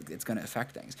 etc. Like, it's going to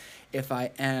affect things. If I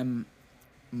am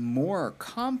more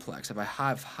complex, if I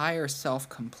have higher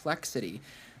self-complexity,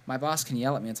 my boss can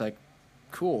yell at me. It's like,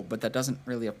 cool, but that doesn't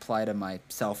really apply to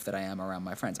myself that I am around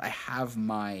my friends. I have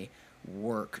my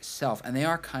work self, and they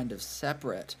are kind of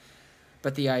separate.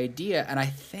 But the idea, and I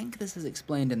think this is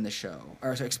explained in the show,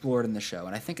 or explored in the show,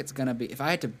 and I think it's going to be, if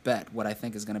I had to bet what I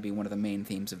think is going to be one of the main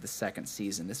themes of the second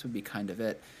season, this would be kind of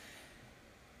it.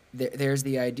 There's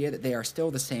the idea that they are still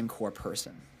the same core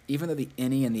person. Even though the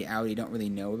innie and the outie don't really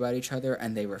know about each other,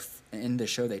 and in the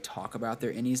show they talk about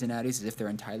their innies and outies as if they're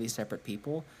entirely separate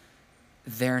people,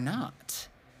 they're not.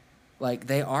 Like,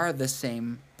 they are the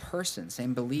same person,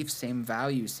 same beliefs, same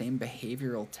values, same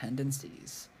behavioral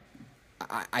tendencies.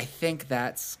 I think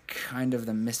that's kind of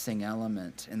the missing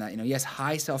element in that, yes,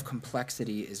 high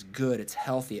self-complexity is good. It's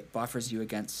healthy. It buffers you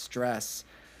against stress.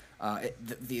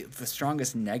 The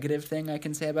strongest negative thing I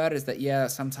can say about it is that, yeah,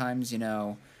 sometimes,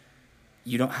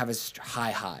 you don't have as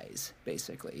high highs,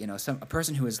 basically. A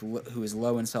person who is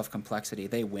low in self-complexity,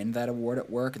 they win that award at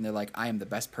work, and they're like, I am the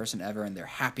best person ever, and they're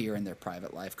happier in their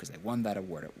private life because they won that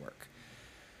award at work.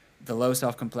 The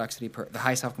the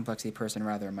high self-complexity person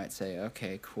rather might say,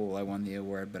 okay, cool, I won the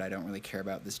award, but I don't really care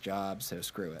about this job, so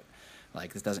screw it.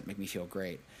 Like, this doesn't make me feel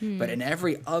great. But in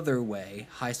every other way,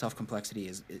 high self-complexity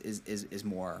is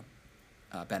more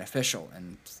beneficial,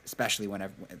 and especially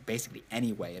whenever, basically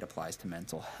any way it applies to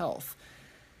mental health.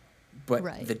 But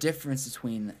Right. The difference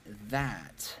between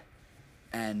that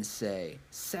and, say,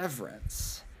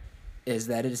 Severance is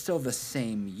that it is still the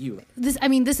same you.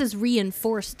 This is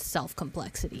reinforced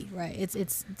self-complexity, right?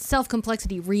 It's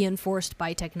self-complexity reinforced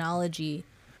by technology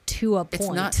to a point. It's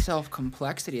not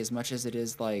self-complexity as much as it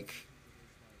is like,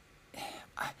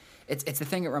 it's the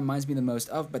thing it reminds me the most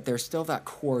of, but there's still that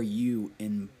core you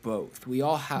in both. We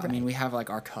all have, Right. We have like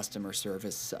our customer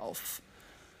service self.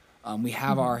 We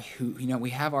have we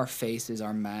have our faces,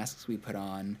 our masks we put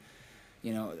on.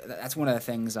 That's one of the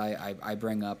things I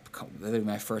bring up. Literally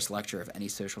my first lecture of any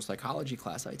social psychology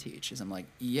class I teach is I'm like,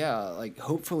 yeah, like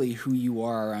hopefully who you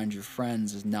are around your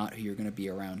friends is not who you're going to be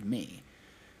around me,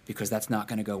 because that's not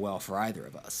going to go well for either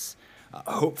of us.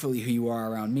 Hopefully who you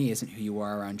are around me isn't who you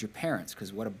are around your parents,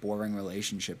 because what a boring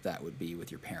relationship that would be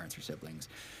with your parents or siblings.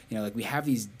 Like we have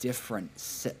these different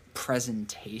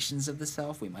presentations of the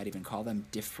self. We might even call them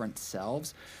different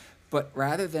selves. But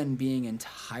rather than being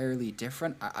entirely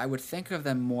different, I would think of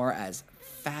them more as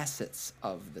facets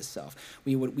of the self.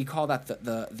 We call that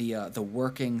the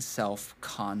working self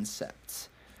concept.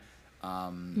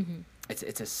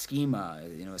 It's a schema,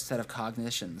 a set of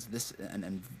cognitions,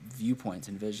 and viewpoints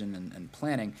and vision and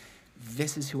planning.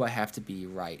 This is who I have to be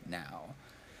right now.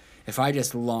 If I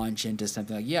just launch into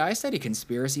something like, yeah, I study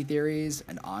conspiracy theories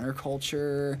and honor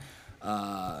culture.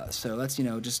 So let's,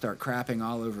 just start crapping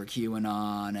all over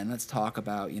QAnon, and let's talk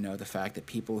about, the fact that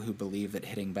people who believe that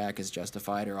hitting back is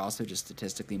justified are also just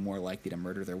statistically more likely to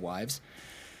murder their wives.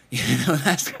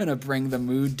 That's going to bring the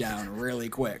mood down really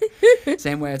quick.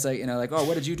 Same way it's like, oh,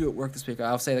 what did you do at work this week?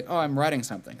 I'll say like, oh, I'm writing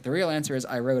something. The real answer is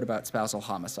I wrote about spousal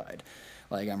homicide.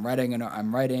 Like I'm writing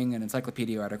an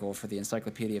encyclopedia article for the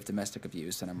Encyclopedia of Domestic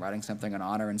Abuse, and I'm writing something on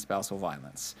honor and spousal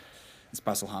violence.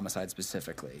 Spousal homicide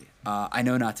specifically. I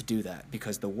know not to do that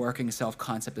because the working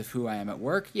self-concept of who I am at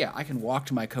work, yeah, I can walk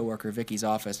to my coworker Vicky's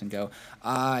office and go,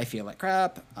 I feel like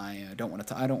crap. I don't want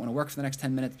to work for the next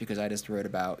 10 minutes because I just wrote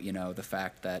about, the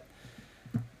fact that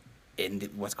in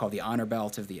what's called the honor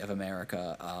belt of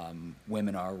America,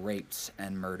 women are raped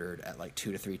and murdered at like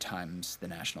 2 to 3 times the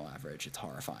national average. It's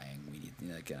horrifying.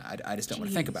 I just don't want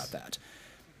to think about that.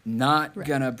 Not Right.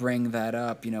 gonna bring that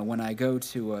up, when I go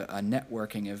to a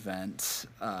networking event.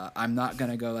 I'm not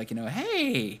gonna go like,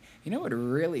 hey, what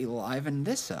really livened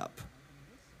this up?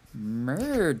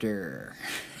 Murder.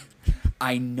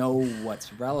 I know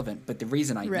what's relevant, but the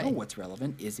reason I know what's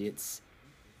relevant is it's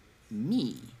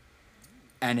me.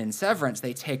 And in Severance,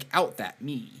 they take out that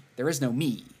me. There is no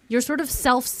me. You're sort of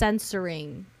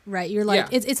self-censoring, right? You're like,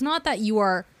 it's not that you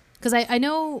are, because I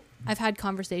know I've had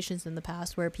conversations in the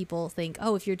past where people think,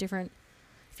 oh, if you're a different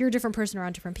person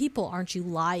around different people, aren't you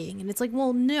lying? And it's like,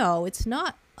 well, no, it's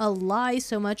not a lie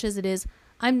so much as it is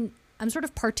I'm sort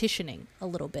of partitioning a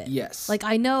little bit. Yes. Like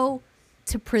I know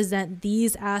to present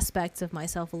these aspects of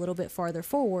myself a little bit farther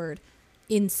forward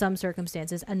in some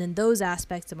circumstances, and then those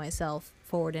aspects of myself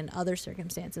forward in other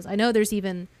circumstances. I know there's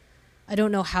even, I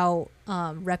don't know how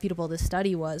reputable this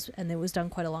study was, and it was done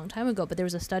quite a long time ago, but there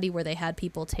was a study where they had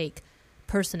people take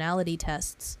personality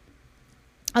tests.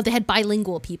 They had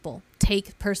bilingual people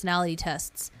take personality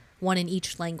tests one in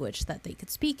each language that they could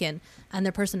speak in, and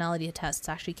their personality tests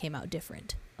actually came out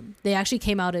different. They actually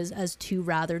came out as two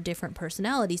rather different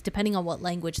personalities, depending on what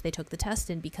language they took the test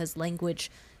in, because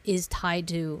language is tied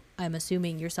to, I'm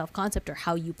assuming, your self-concept or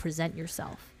how you present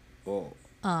yourself. Whoa.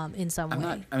 In some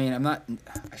way.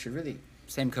 I should really,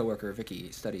 same coworker,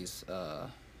 Vicky, studies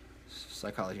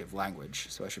psychology of language,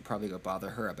 so I should probably go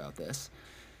bother her about this.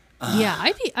 Yeah,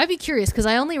 I'd be curious, because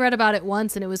I only read about it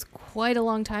once and it was quite a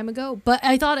long time ago, but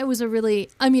I thought it was a really,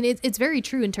 it's very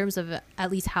true in terms of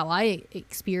at least how I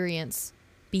experience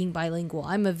being bilingual.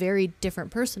 I'm a very different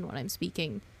person when I'm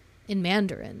speaking in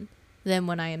Mandarin than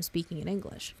when I am speaking in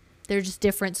English. They're just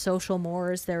different social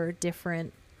mores. There are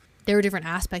different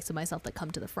aspects of myself that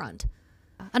come to the front.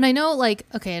 And I know, I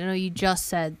know you just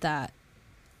said that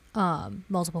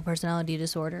multiple personality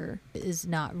disorder is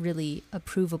not really a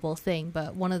provable thing,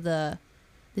 but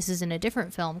this is in a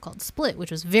different film called Split,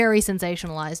 which was very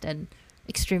sensationalized and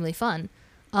extremely fun,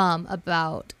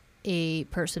 about a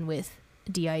person with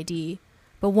DID.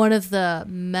 But one of the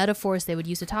metaphors they would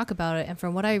use to talk about it, and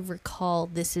from what I recall,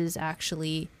 this is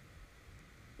actually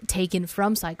taken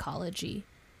from psychology.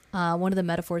 One of the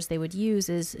metaphors they would use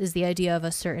is the idea of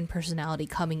a certain personality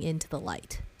coming into the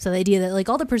light. So the idea that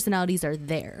all the personalities are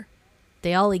there.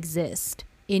 They all exist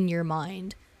in your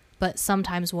mind, but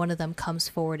sometimes one of them comes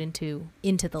forward into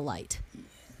the light.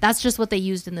 That's just what they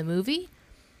used in the movie.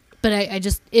 But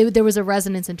there was a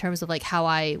resonance in terms of how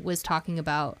I was talking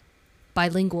about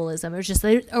bilingualism. It was just,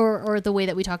 or the way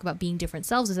that we talk about being different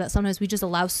selves, is that sometimes we just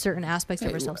allow certain aspects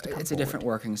of ourselves to come forward. It's a different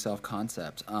working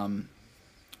self-concept.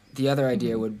 The other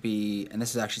idea would be, and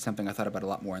this is actually something I thought about a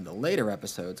lot more in the later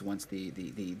episodes, once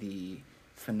the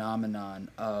phenomenon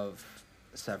of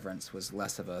severance was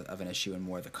less of an issue and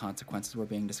more the consequences were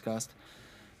being discussed,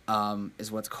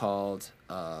 is what's called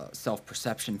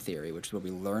self-perception theory, which is where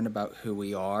we learn about who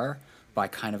we are by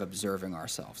kind of observing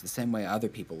ourselves. The same way other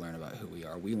people learn about who we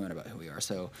are, we learn about who we are.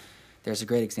 So there's a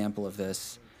great example of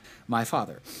this. My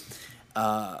father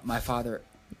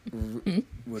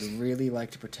would really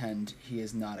like to pretend he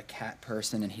is not a cat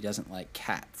person and he doesn't like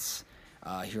cats.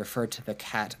 He referred to the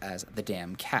cat as the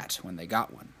damn cat when they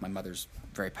got one. My mother's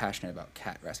very passionate about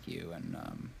cat rescue and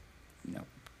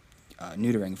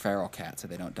neutering feral cats so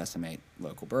they don't decimate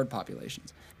local bird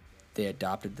populations. They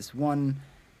adopted this one.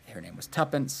 Her name was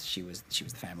Tuppence. She was the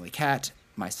family cat.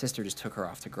 My sister just took her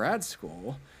off to grad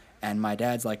school. And my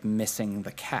dad's missing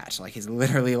the cat. He's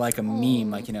literally like a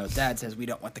meme. Dad says we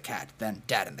don't want the cat, then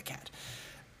Dad and the cat.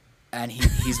 And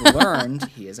he's learned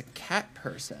he is a cat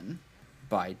person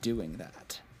by doing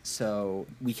that. So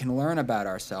we can learn about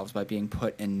ourselves by being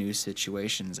put in new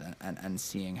situations and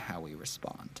seeing how we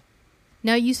respond.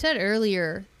 Now, you said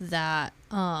earlier that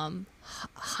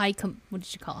high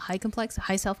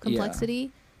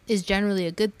self-complexity is generally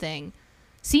a good thing.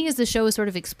 Seeing as the show is sort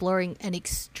of exploring an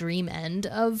extreme end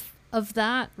of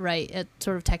that, right? A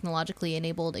sort of technologically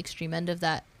enabled extreme end of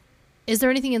that. Is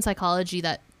there anything in psychology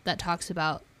that talks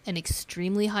about an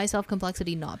extremely high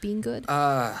self-complexity not being good?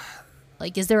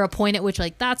 Is there a point at which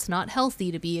that's not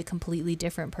healthy to be a completely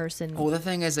different person? Well, the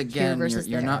thing is, again,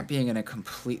 you're not being in a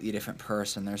completely different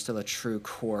person. There's still a true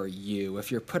core you.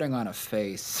 If you're putting on a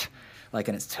face, and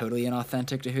it's totally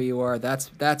inauthentic to who you are,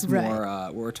 that's right.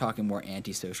 More, we're talking more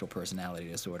antisocial personality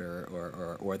disorder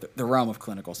or the realm of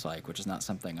clinical psych, which is not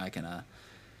something I can,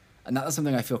 not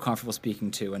something I feel comfortable speaking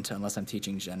to unless I'm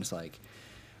teaching gen psych.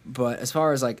 But as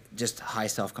far as just high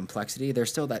self-complexity,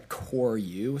 there's still that core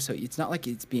you, so it's not like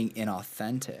it's being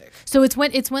inauthentic. So it's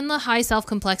when the high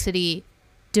self-complexity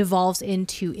devolves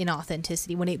into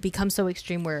inauthenticity, when it becomes so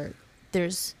extreme where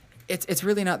there's... It's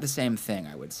really not the same thing,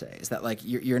 I would say. Is that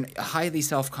you're a highly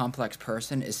self-complex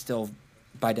person is still,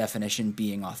 by definition,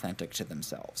 being authentic to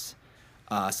themselves.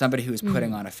 Somebody who is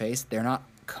putting on a face, they're not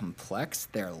complex,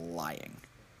 they're lying.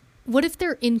 What if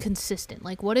they're inconsistent?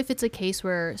 What if it's a case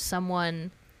where someone...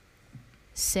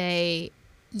 say,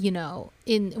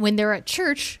 when they're at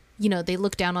church, they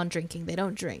look down on drinking. They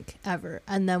don't drink ever.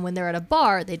 And then when they're at a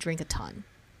bar, they drink a ton.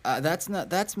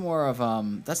 That's more of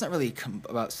that's not really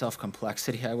about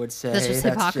self-complexity, I would say. That's just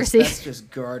hypocrisy. That's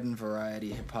just garden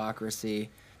variety hypocrisy.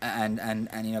 And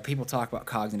people talk about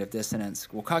cognitive dissonance.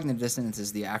 Well, cognitive dissonance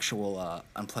is the actual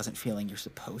unpleasant feeling you're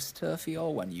supposed to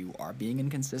feel when you are being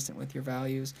inconsistent with your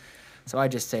values. So I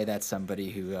just say that's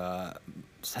somebody who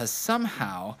has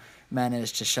somehow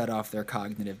managed to shut off their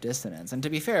cognitive dissonance. And to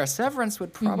be fair, Severance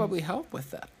would probably help with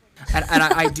that. And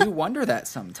I do wonder that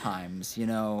sometimes,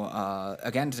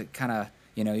 again, to kind of,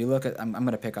 you look at, I'm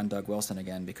going to pick on Doug Wilson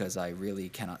again because I really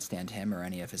cannot stand him or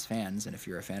any of his fans. And if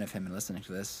you're a fan of him and listening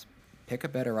to this, pick a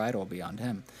better idol beyond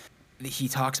him. he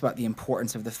talks about the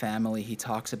importance of the family. He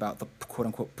talks about the quote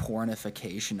unquote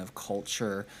pornification of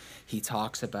culture. He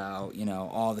talks about,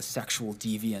 all the sexual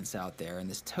deviance out there in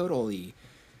this totally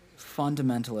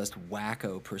fundamentalist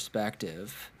wacko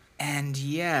perspective. And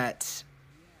yet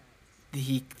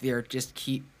there just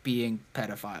keep being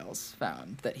pedophiles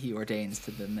found that he ordains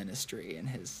to the ministry in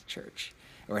his church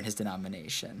or in his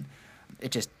denomination.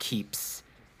 It just keeps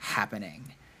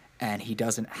happening. And he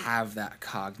doesn't have that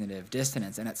cognitive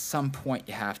dissonance. And at some point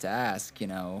you have to ask,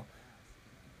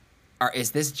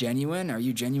 is this genuine? Are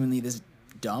you genuinely this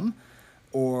dumb?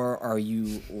 Or are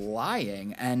you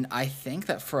lying? And I think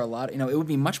that for a lot, it would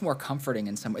be much more comforting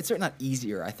in some ways. It's certainly not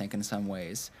easier, I think, in some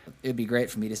ways. It would be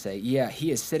great for me to say, yeah, he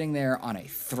is sitting there on a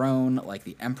throne like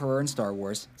the Emperor in Star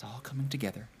Wars. It's all coming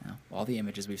together now, all the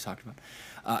images we've talked about.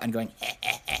 And going,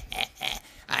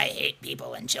 I hate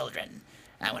people and children.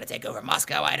 I want to take over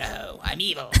Moscow, Idaho. I'm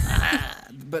evil.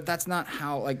 But that's not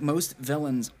how, most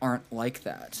villains aren't like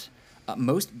that.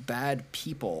 Most bad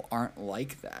people aren't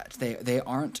like that. They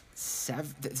aren't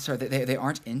they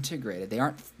aren't integrated.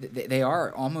 They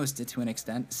are almost to an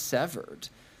extent severed.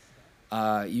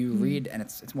 You read, and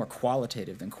it's more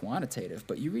qualitative than quantitative,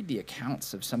 but you read the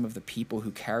accounts of some of the people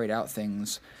who carried out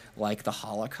things like the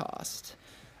Holocaust.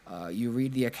 You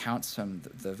read the accounts from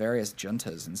the various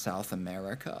juntas in South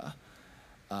America.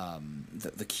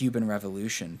 The Cuban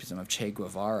Revolution, some of Che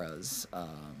Guevara's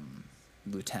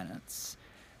lieutenants.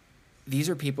 These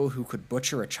are people who could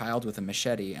butcher a child with a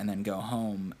machete and then go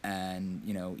home and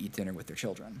eat dinner with their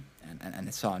children,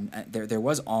 and so on. There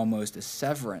was almost a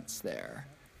severance there,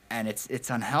 and it's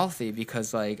unhealthy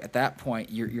because at that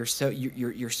point you're so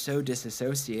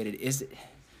disassociated.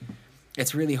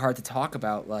 It's really hard to talk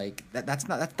about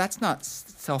that's not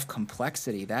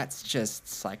self-complexity. That's just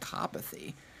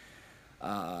psychopathy.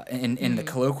 In the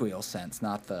colloquial sense,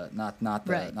 not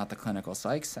the clinical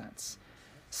psych sense.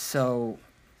 So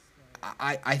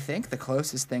I think the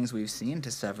closest things we've seen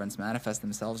to severance manifest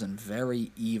themselves in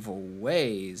very evil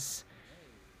ways.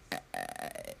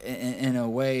 In a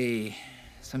way,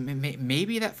 so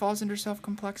maybe that falls under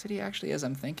self-complexity. Actually, as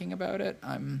I'm thinking about it,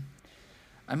 I'm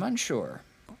unsure.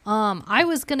 I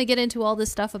was gonna get into all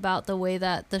this stuff about the way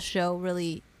that the show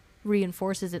really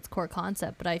reinforces its core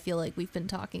concept, but I feel like we've been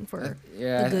talking for a good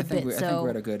bit. I think we're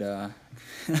at a good.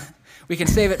 We can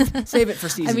save it for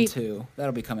season 2.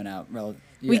 That'll be coming out.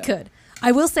 We could.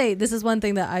 I will say this is one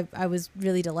thing that I was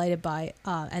really delighted by,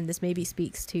 and this maybe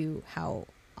speaks to how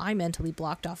I mentally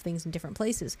blocked off things in different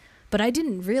places. But I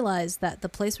didn't realize that the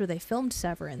place where they filmed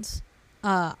Severance,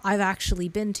 I've actually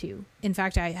been to. In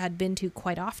fact, I had been to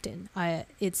quite often.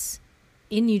 It's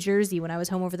in New Jersey when I was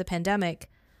home over the pandemic.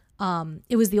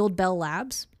 It was the old Bell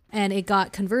Labs, and it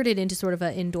got converted into sort of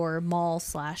an indoor mall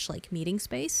 / meeting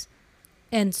space.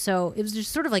 And so it was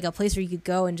just sort of like a place where you could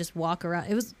go and just walk around.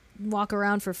 It was walk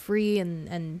around for free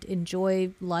and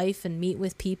enjoy life and meet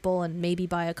with people and maybe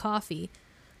buy a coffee.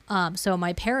 So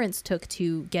my parents took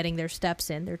to getting their steps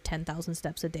in, their 10,000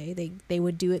 steps a day. They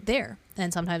would do it there.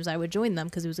 And sometimes I would join them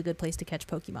because it was a good place to catch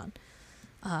Pokemon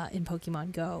in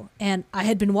Pokemon Go. And I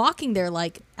had been walking there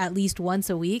at least once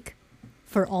a week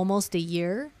for almost a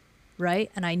year,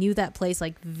 right? And I knew that place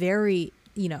very,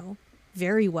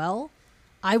 very well.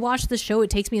 I watched the show. It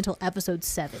takes me until episode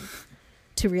 7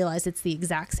 to realize it's the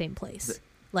exact same place.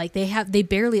 They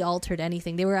barely altered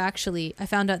anything. They were actually, I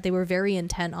found out they were very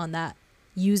intent on that,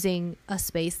 using a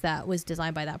space that was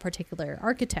designed by that particular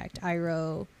architect,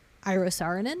 Eero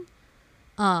Saarinen.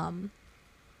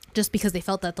 Just because they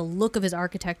felt that the look of his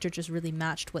architecture just really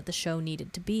matched what the show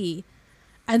needed to be.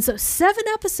 And so 7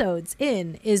 episodes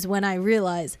in is when I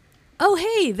realized, oh,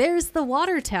 hey, there's the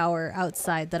water tower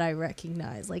outside that I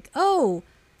recognize. Oh,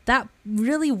 that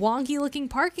really wonky looking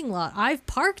parking lot. I've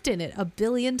parked in it a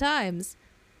billion times.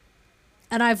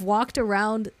 And I've walked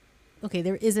around. Okay,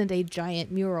 there isn't a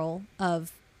giant mural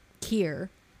of Kier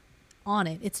on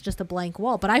it. It's just a blank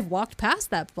wall. But I've walked past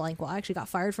that blank wall. I actually got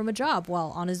fired from a job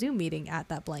while on a Zoom meeting at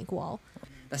that blank wall.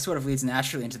 That sort of leads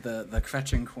naturally into the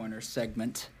Kvetching Corner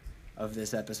segment of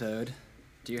this episode.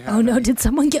 Do you have Oh no, did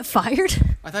someone get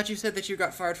fired? I thought you said that you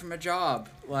got fired from a job.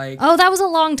 Oh, that was a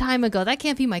long time ago. That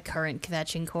can't be my current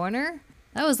Kvetching Corner.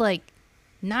 That was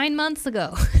 9 months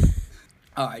ago.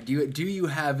 All right, do you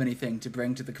have anything to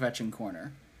bring to the Kvetching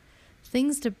Corner?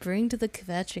 Things to bring to the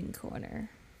Kvetching Corner.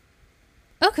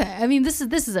 Okay, I mean this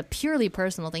is a purely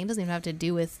personal thing. It doesn't even have to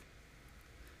do with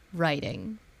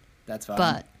writing. That's fine.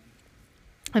 But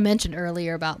I mentioned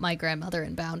earlier about my grandmother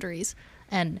and boundaries,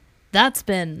 and that's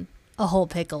been a whole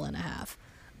pickle and a half.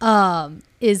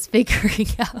 Is figuring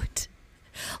out,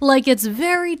 it's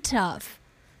very tough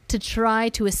to try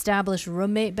to establish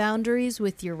roommate boundaries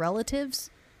with your relatives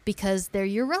because they're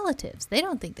your relatives. They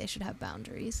don't think they should have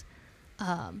boundaries.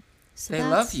 So They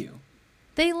love you.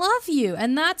 They love you,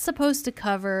 and that's supposed to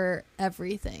cover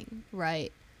everything,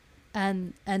 right?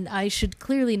 And I should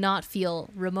clearly not feel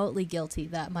remotely guilty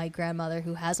that my grandmother,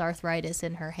 who has arthritis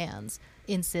in her hands,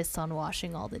 insists on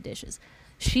washing all the dishes.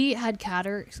 She had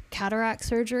cataract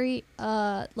surgery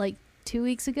like 2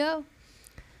 weeks ago,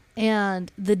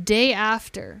 and the day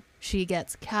after she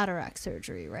gets cataract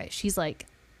surgery, right? She's like,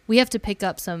 we have to pick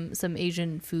up some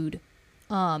Asian food,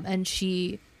 and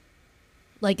she,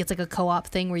 like, it's like a co-op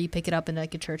thing where you pick it up in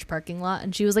like a church parking lot,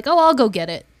 and she was like, oh, I'll go get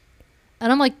it.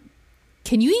 And I'm like,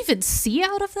 can you even see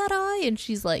out of that eye? And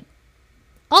she's like,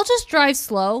 I'll just drive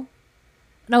slow.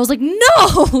 And I was like,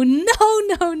 no.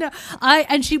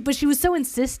 But she was so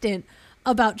insistent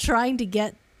about trying to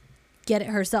get it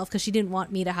herself, because she didn't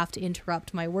want me to have to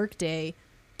interrupt my work day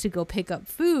to go pick up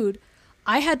food.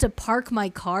 I had to park my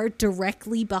car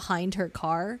directly behind her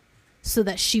car so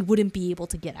that she wouldn't be able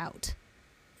to get out,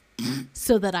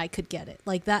 so that I could get it.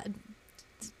 Like that.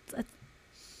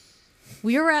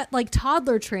 We are at like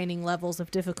toddler training levels of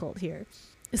difficult here.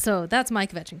 So that's my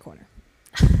kvetching corner.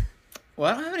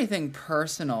 Well, I don't have anything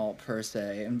personal per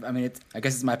se. I mean, I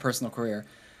guess it's my personal career.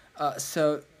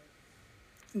 So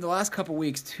in the last couple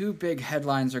weeks, 2 big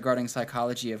headlines regarding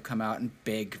psychology have come out, and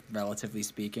big, relatively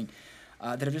speaking,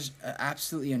 that have just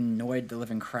absolutely annoyed the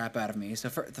living crap out of me. So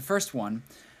for the first one,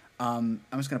 I'm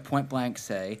just going to point blank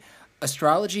say,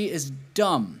 astrology is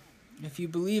dumb. If you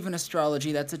believe in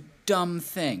astrology, that's a dumb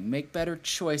thing. Make better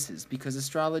choices, because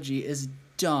astrology is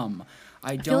dumb.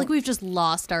 I feel like we've just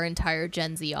lost our entire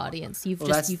Gen Z audience. You've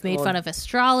made fun of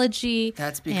astrology.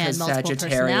 That's because and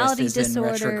Sagittarius is disorder.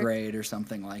 in retrograde or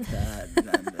something like that,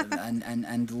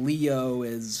 and Leo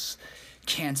is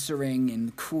cancering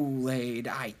in Kool-Aid.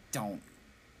 I don't.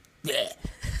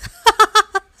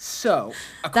 So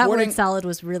that word salad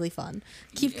was really fun.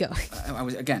 Keep going. I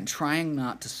was again trying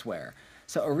not to swear.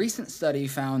 So a recent study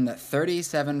found that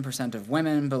 37% of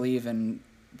women believe in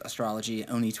astrology,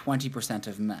 only 20%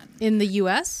 of men. In the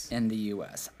U.S.? In the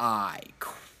U.S. I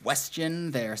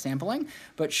question their sampling,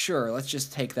 but sure, let's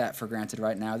just take that for granted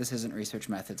right now. This isn't research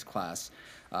methods class.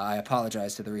 I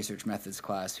apologize to the research methods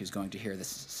class who's going to hear this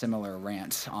similar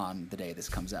rant on the day this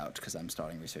comes out, because I'm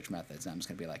starting research methods. I'm just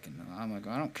going to be like,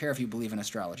 I don't care if you believe in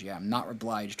astrology. I'm not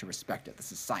obliged to respect it.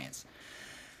 This is science.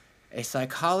 A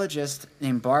psychologist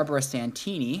named Barbara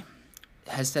Santini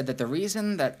has said that the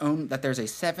reason that there's a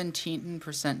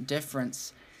 17%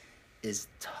 difference is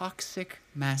toxic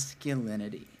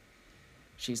masculinity.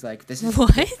 She's like, this is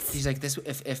what? She's like, this.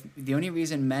 If the only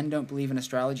reason men don't believe in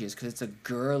astrology is because it's a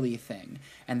girly thing,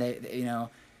 and they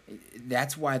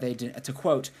that's why they did. To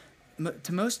quote,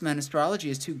 to most men, astrology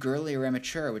is too girly or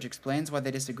immature, which explains why they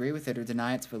disagree with it or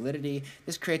deny its validity.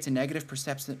 This creates a negative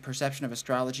perception of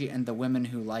astrology and the women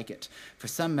who like it. For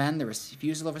some men, the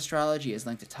refusal of astrology is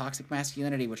linked to toxic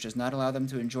masculinity, which does not allow them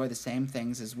to enjoy the same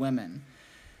things as women.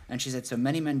 And she said, so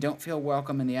many men don't feel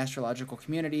welcome in the astrological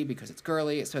community because it's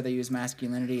girly, so they use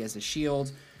masculinity as a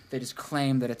shield. They just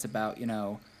claim that it's about,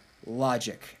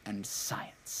 logic and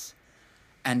science.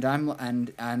 And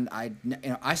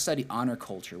I study honor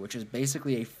culture, which is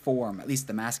basically a form, at least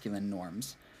the masculine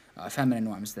norms, feminine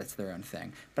norms, that's their own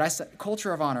thing. But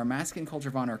culture of honor, masculine culture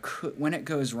of honor, when it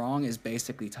goes wrong, is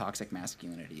basically toxic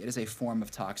masculinity. It is a form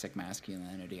of toxic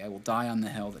masculinity. I will die on the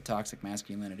hill that toxic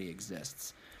masculinity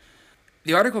exists.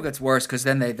 The article gets worse because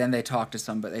then they talk to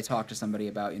somebody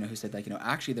about who said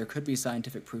actually there could be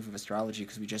scientific proof of astrology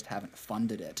because we just haven't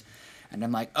funded it. And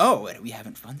I'm like, oh, we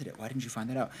haven't funded it. Why didn't you find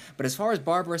that out? But as far as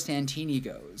Barbara Santini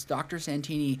goes, Dr.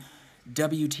 Santini,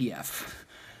 WTF.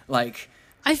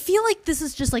 I feel like this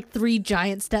is just like 3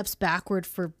 giant steps backward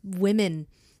for women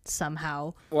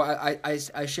somehow. Well,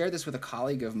 I shared this with a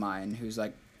colleague of mine who's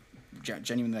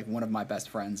genuinely one of my best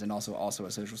friends and also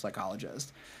a social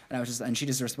psychologist. And she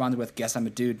just responded with, guess I'm a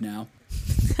dude now.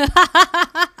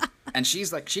 And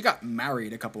she's she got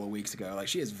married a couple of weeks ago.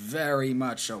 She is very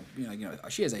much,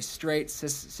 she is a straight,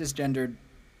 cisgendered,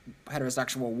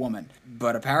 heterosexual woman.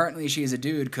 But apparently she's a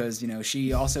dude because,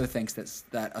 she also thinks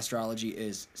that astrology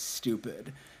is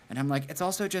stupid. And I'm like, it's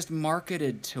also just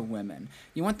marketed to women.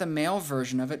 You want the male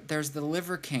version of it, there's the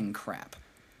Liver King crap.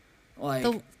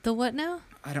 The what now?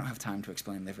 I don't have time to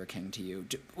explain Liver King to you.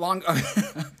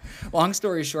 Long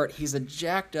story short, he's a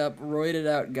jacked up, roided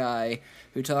out guy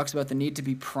who talks about the need to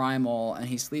be primal, and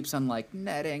he sleeps on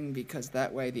netting because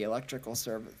that way the electrical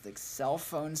service, cell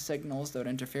phone signals don't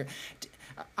interfere.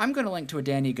 I'm going to link to a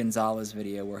Danny Gonzalez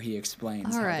video where he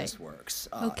explains All how right. this works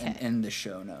Okay. in the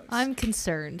show notes. I'm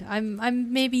concerned.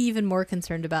 I'm maybe even more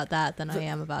concerned about that than I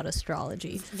am about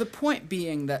astrology. The point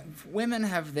being that women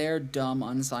have their dumb,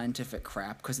 unscientific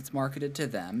crap because it's marketed to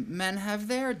them. Men have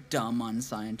their dumb,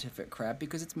 unscientific crap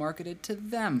because it's marketed to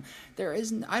them.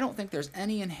 I don't think there's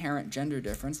any inherent gender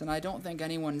difference, and I don't think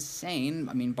anyone's sane.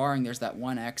 I mean, barring there's that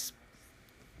one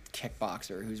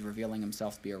ex-kickboxer who's revealing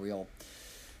himself to be a real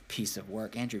piece of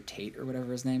work, Andrew Tate or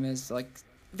whatever his name is. Like,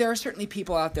 there are certainly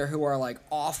people out there who are like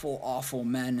awful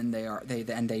men, and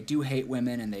they do hate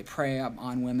women, and they prey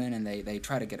on women, and they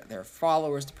try to get their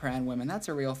followers to prey on women. That's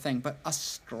a real thing. But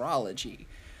astrology,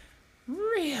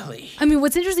 really? I mean,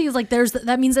 what's interesting is like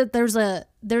that means that there's a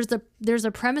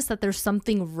premise that there's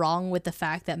something wrong with the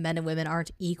fact that men and women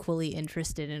aren't equally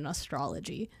interested in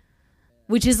astrology,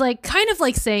 which is like kind of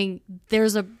like saying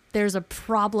there's a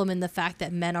problem in the fact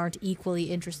that men aren't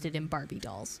equally interested in Barbie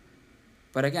dolls.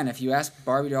 But again, if you ask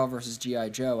Barbie doll versus G.I.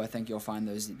 Joe, I think you'll find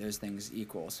those things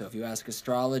equal. So if you ask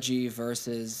astrology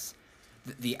versus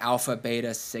the alpha,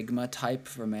 beta, sigma type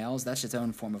for males, that's its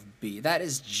own form of B.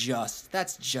 That's just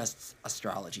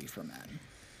astrology for men.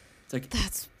 It's like,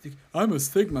 I'm a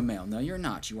sigma male. No, you're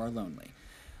not. You are lonely.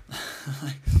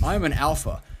 I'm an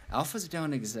alpha. Alphas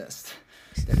don't exist.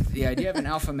 The idea of an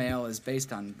alpha male is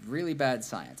based on really bad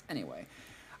science. Anyway,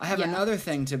 I have another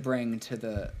thing to bring to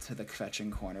the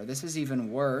fetching corner. This is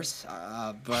even worse.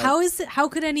 But how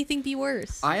could anything be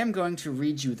worse? I am going to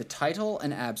read you the title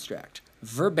and abstract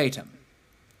verbatim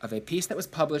of a piece that was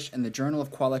published in the Journal of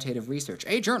Qualitative Research,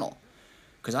 a journal,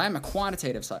 because I am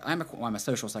I'm a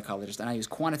social psychologist, and I use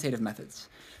quantitative methods.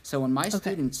 So when my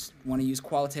students want to use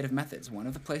qualitative methods, one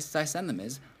of the places I send them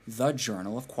is the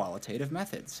Journal of Qualitative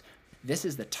Methods. This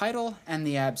is the title and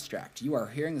the abstract. You are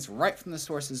hearing this right from the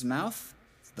source's mouth.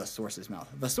 The source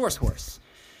horse.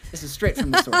 This is straight from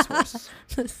the source horse.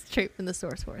 Straight from the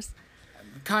source horse.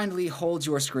 Kindly hold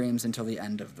your screams until the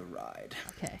end of the ride.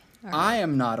 Okay. All right. I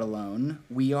am not alone.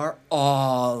 We are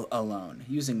all alone.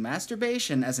 Using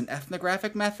masturbation as an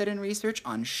ethnographic method in research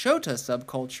on Shota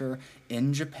subculture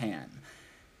in Japan.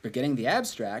 Beginning the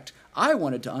abstract, I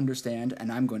wanted to understand,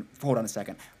 and hold on a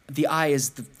second. The I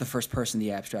is the first person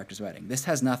the abstract is writing. This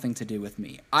has nothing to do with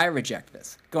me. I reject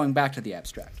this. Going back to the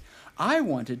abstract. I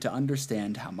wanted to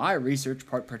understand how my research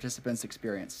participants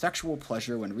experience sexual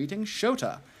pleasure when reading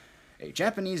Shota, a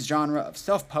Japanese genre of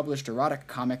self-published erotic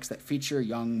comics that feature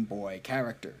young boy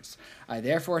characters. I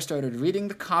therefore started reading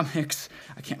the comics.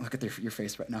 I can't look at your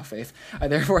face right now, Faith. I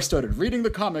therefore started reading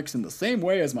the comics in the same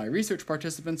way as my research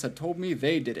participants had told me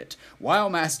they did it, while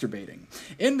masturbating.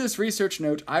 In this research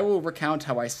note, I will recount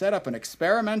how I set up an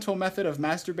experimental method of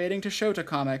masturbating to Shota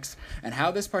comics, and how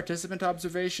this participant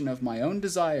observation of my own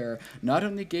desire not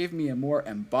only gave me a more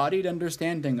embodied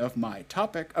understanding of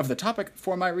the topic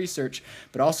for my research,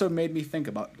 but also made me think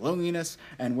about loneliness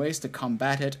and ways to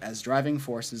combat it as driving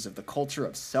forces of the culture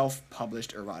of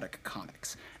self-published erotic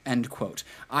comics. End quote.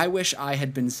 I wish I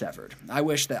had been severed. I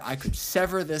wish that I could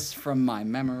sever this from my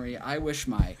memory. I wish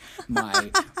my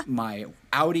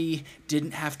outie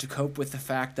didn't have to cope with the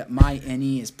fact that my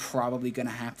innie is probably going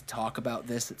to have to talk about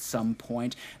this at some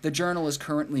point. The journal is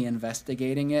currently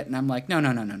investigating it, and I'm like, no.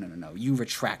 You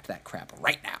retract that crap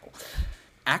right now.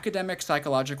 Academic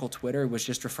psychological Twitter was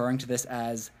just referring to this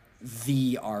as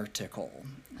the article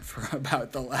for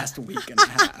about the last week and a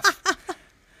half.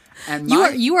 And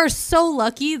you are so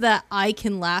lucky that I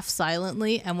can laugh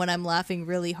silently, and when I'm laughing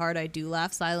really hard, I do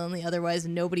laugh silently. Otherwise,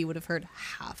 nobody would have heard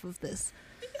half of this.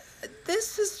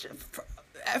 This is,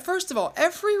 first of all,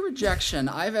 every rejection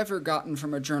I've ever gotten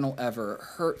from a journal ever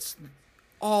hurts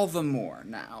all the more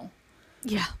now.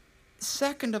 Yeah.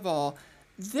 Second of all,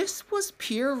 this was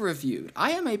peer-reviewed.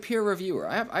 I am a peer reviewer.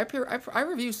 I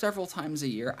review several times a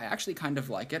year. I actually kind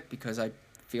of like it because I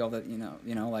feel that,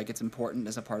 like it's important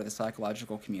as a part of the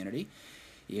psychological community,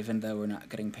 even though we're not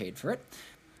getting paid for it.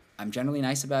 I'm generally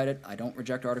nice about it. I don't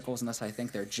reject articles unless I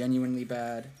think they're genuinely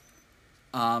bad.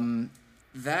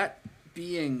 That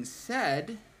being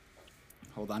said,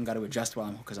 hold on, got to adjust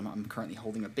because I'm currently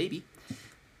holding a baby.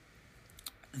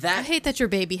 I hate that your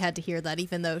baby had to hear that,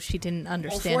 even though she didn't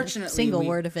understand a single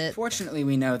word of it. Fortunately,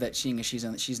 we know that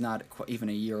she's not even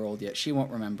a year old yet. She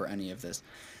won't remember any of this.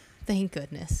 Thank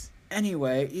goodness.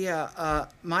 Anyway,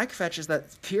 Mike fetches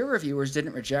that peer reviewers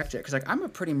didn't reject it because, I'm a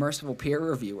pretty merciful peer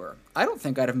reviewer. I don't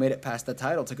think I'd have made it past the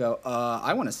title to go,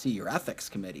 I want to see your ethics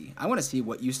committee. I want to see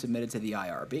what you submitted to the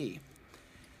IRB.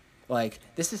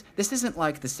 This isn't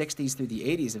like the 60s through the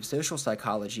 80s of social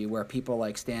psychology where people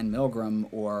like Stan Milgram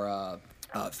or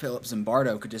Philip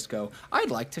Zimbardo could just go,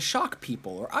 I'd like to shock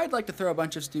people, or I'd like to throw a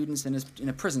bunch of students in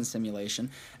a prison simulation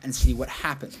and see what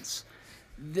happens.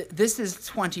 This is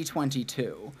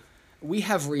 2022. We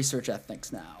have research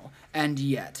ethics now. And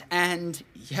yet.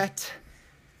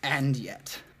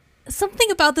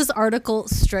 Something about this article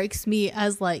strikes me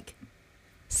as like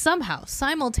somehow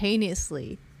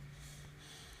simultaneously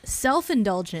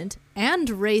self-indulgent and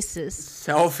racist.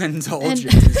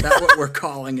 Self-indulgent, is that what we're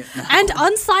calling it now? And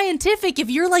unscientific if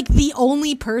you're like the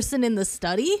only person in the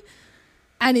study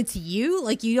and it's you.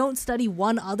 Like you don't study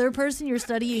one other person, you're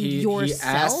studying yourself. He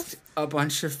asked a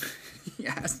bunch of... He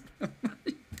asked...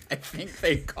 I think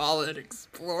they call it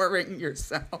exploring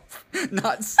yourself,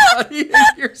 not studying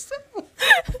yourself.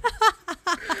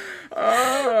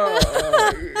 Oh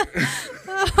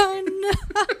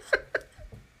no.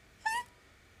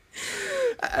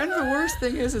 And the worst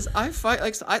thing is I fight,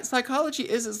 like, psychology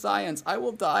is a science. I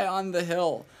will die on the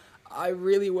hill. I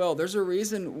really will. There's a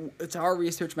reason it's our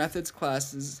research methods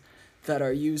classes that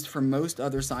are used for most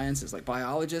other sciences. Like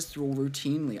biologists will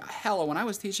routinely, hell, when I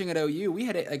was teaching at OU, we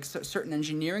had like certain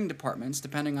engineering departments,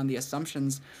 depending on the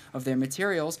assumptions of their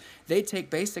materials, they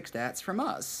take basic stats from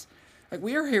us. Like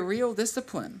we are a real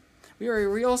discipline. We are a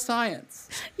real science.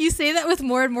 You say that with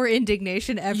more and more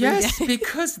indignation every day. Yes,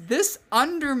 because this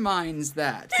undermines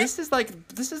that. This is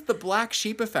the black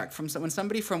sheep effect from when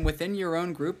somebody from within your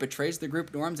own group betrays the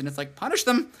group norms, and it's like, punish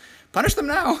them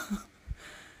now.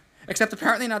 Except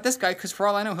apparently not this guy, because for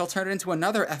all I know, he'll turn it into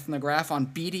another ethnograph on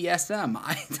BDSM.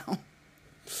 I don't...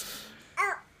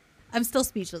 I'm still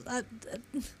speechless.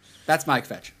 That's Mike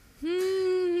Fetch.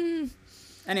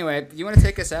 Anyway, do you want to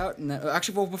take us out? And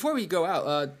actually, well, before we go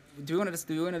out, do you want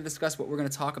to discuss what we're going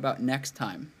to talk about next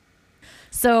time?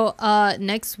 So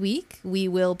next week, we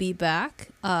will be back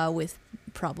with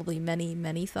probably many,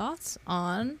 many thoughts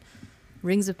on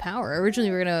Rings of Power. Originally,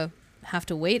 we were going to have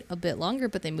to wait a bit longer,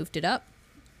 but they moved it up.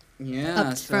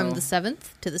 Yeah, from the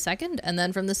 7th to the 2nd, and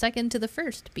then from the 2nd to the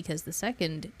 1st, because the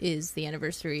 2nd is the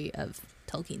anniversary of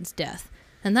Tolkien's death,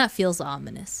 and that feels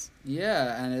ominous.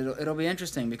 Yeah, and it'll be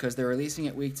interesting because they're releasing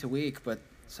it week to week, but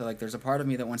so like there's a part of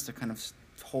me that wants to kind of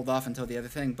hold off until the other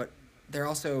thing, but they're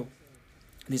also,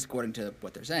 at least according to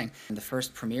what they're saying, the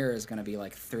first premiere is going to be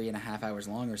like 3.5 hours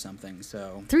long or something.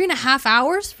 So 3.5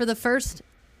 hours for the first.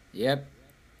 Yep.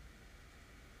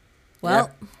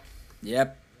 Well.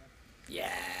 Yep.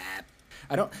 Yeah.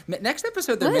 Next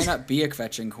episode there may not be a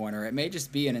kvetching corner. It may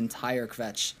just be an entire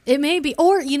kvetch. It may be,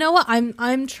 or you know what?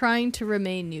 I'm trying to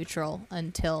remain neutral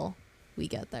until we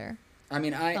get there. I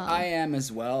mean, I am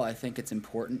as well. I think it's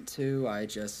important to. I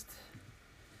just.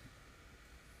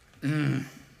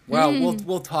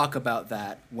 We'll talk about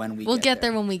that when we. We'll get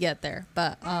there when we get there.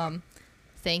 But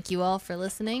thank you all for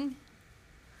listening.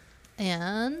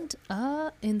 And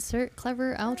insert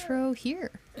clever outro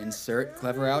here. Insert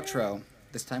clever outro.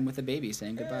 This time with a baby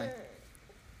saying goodbye.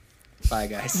 Bye,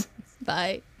 guys.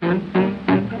 Bye.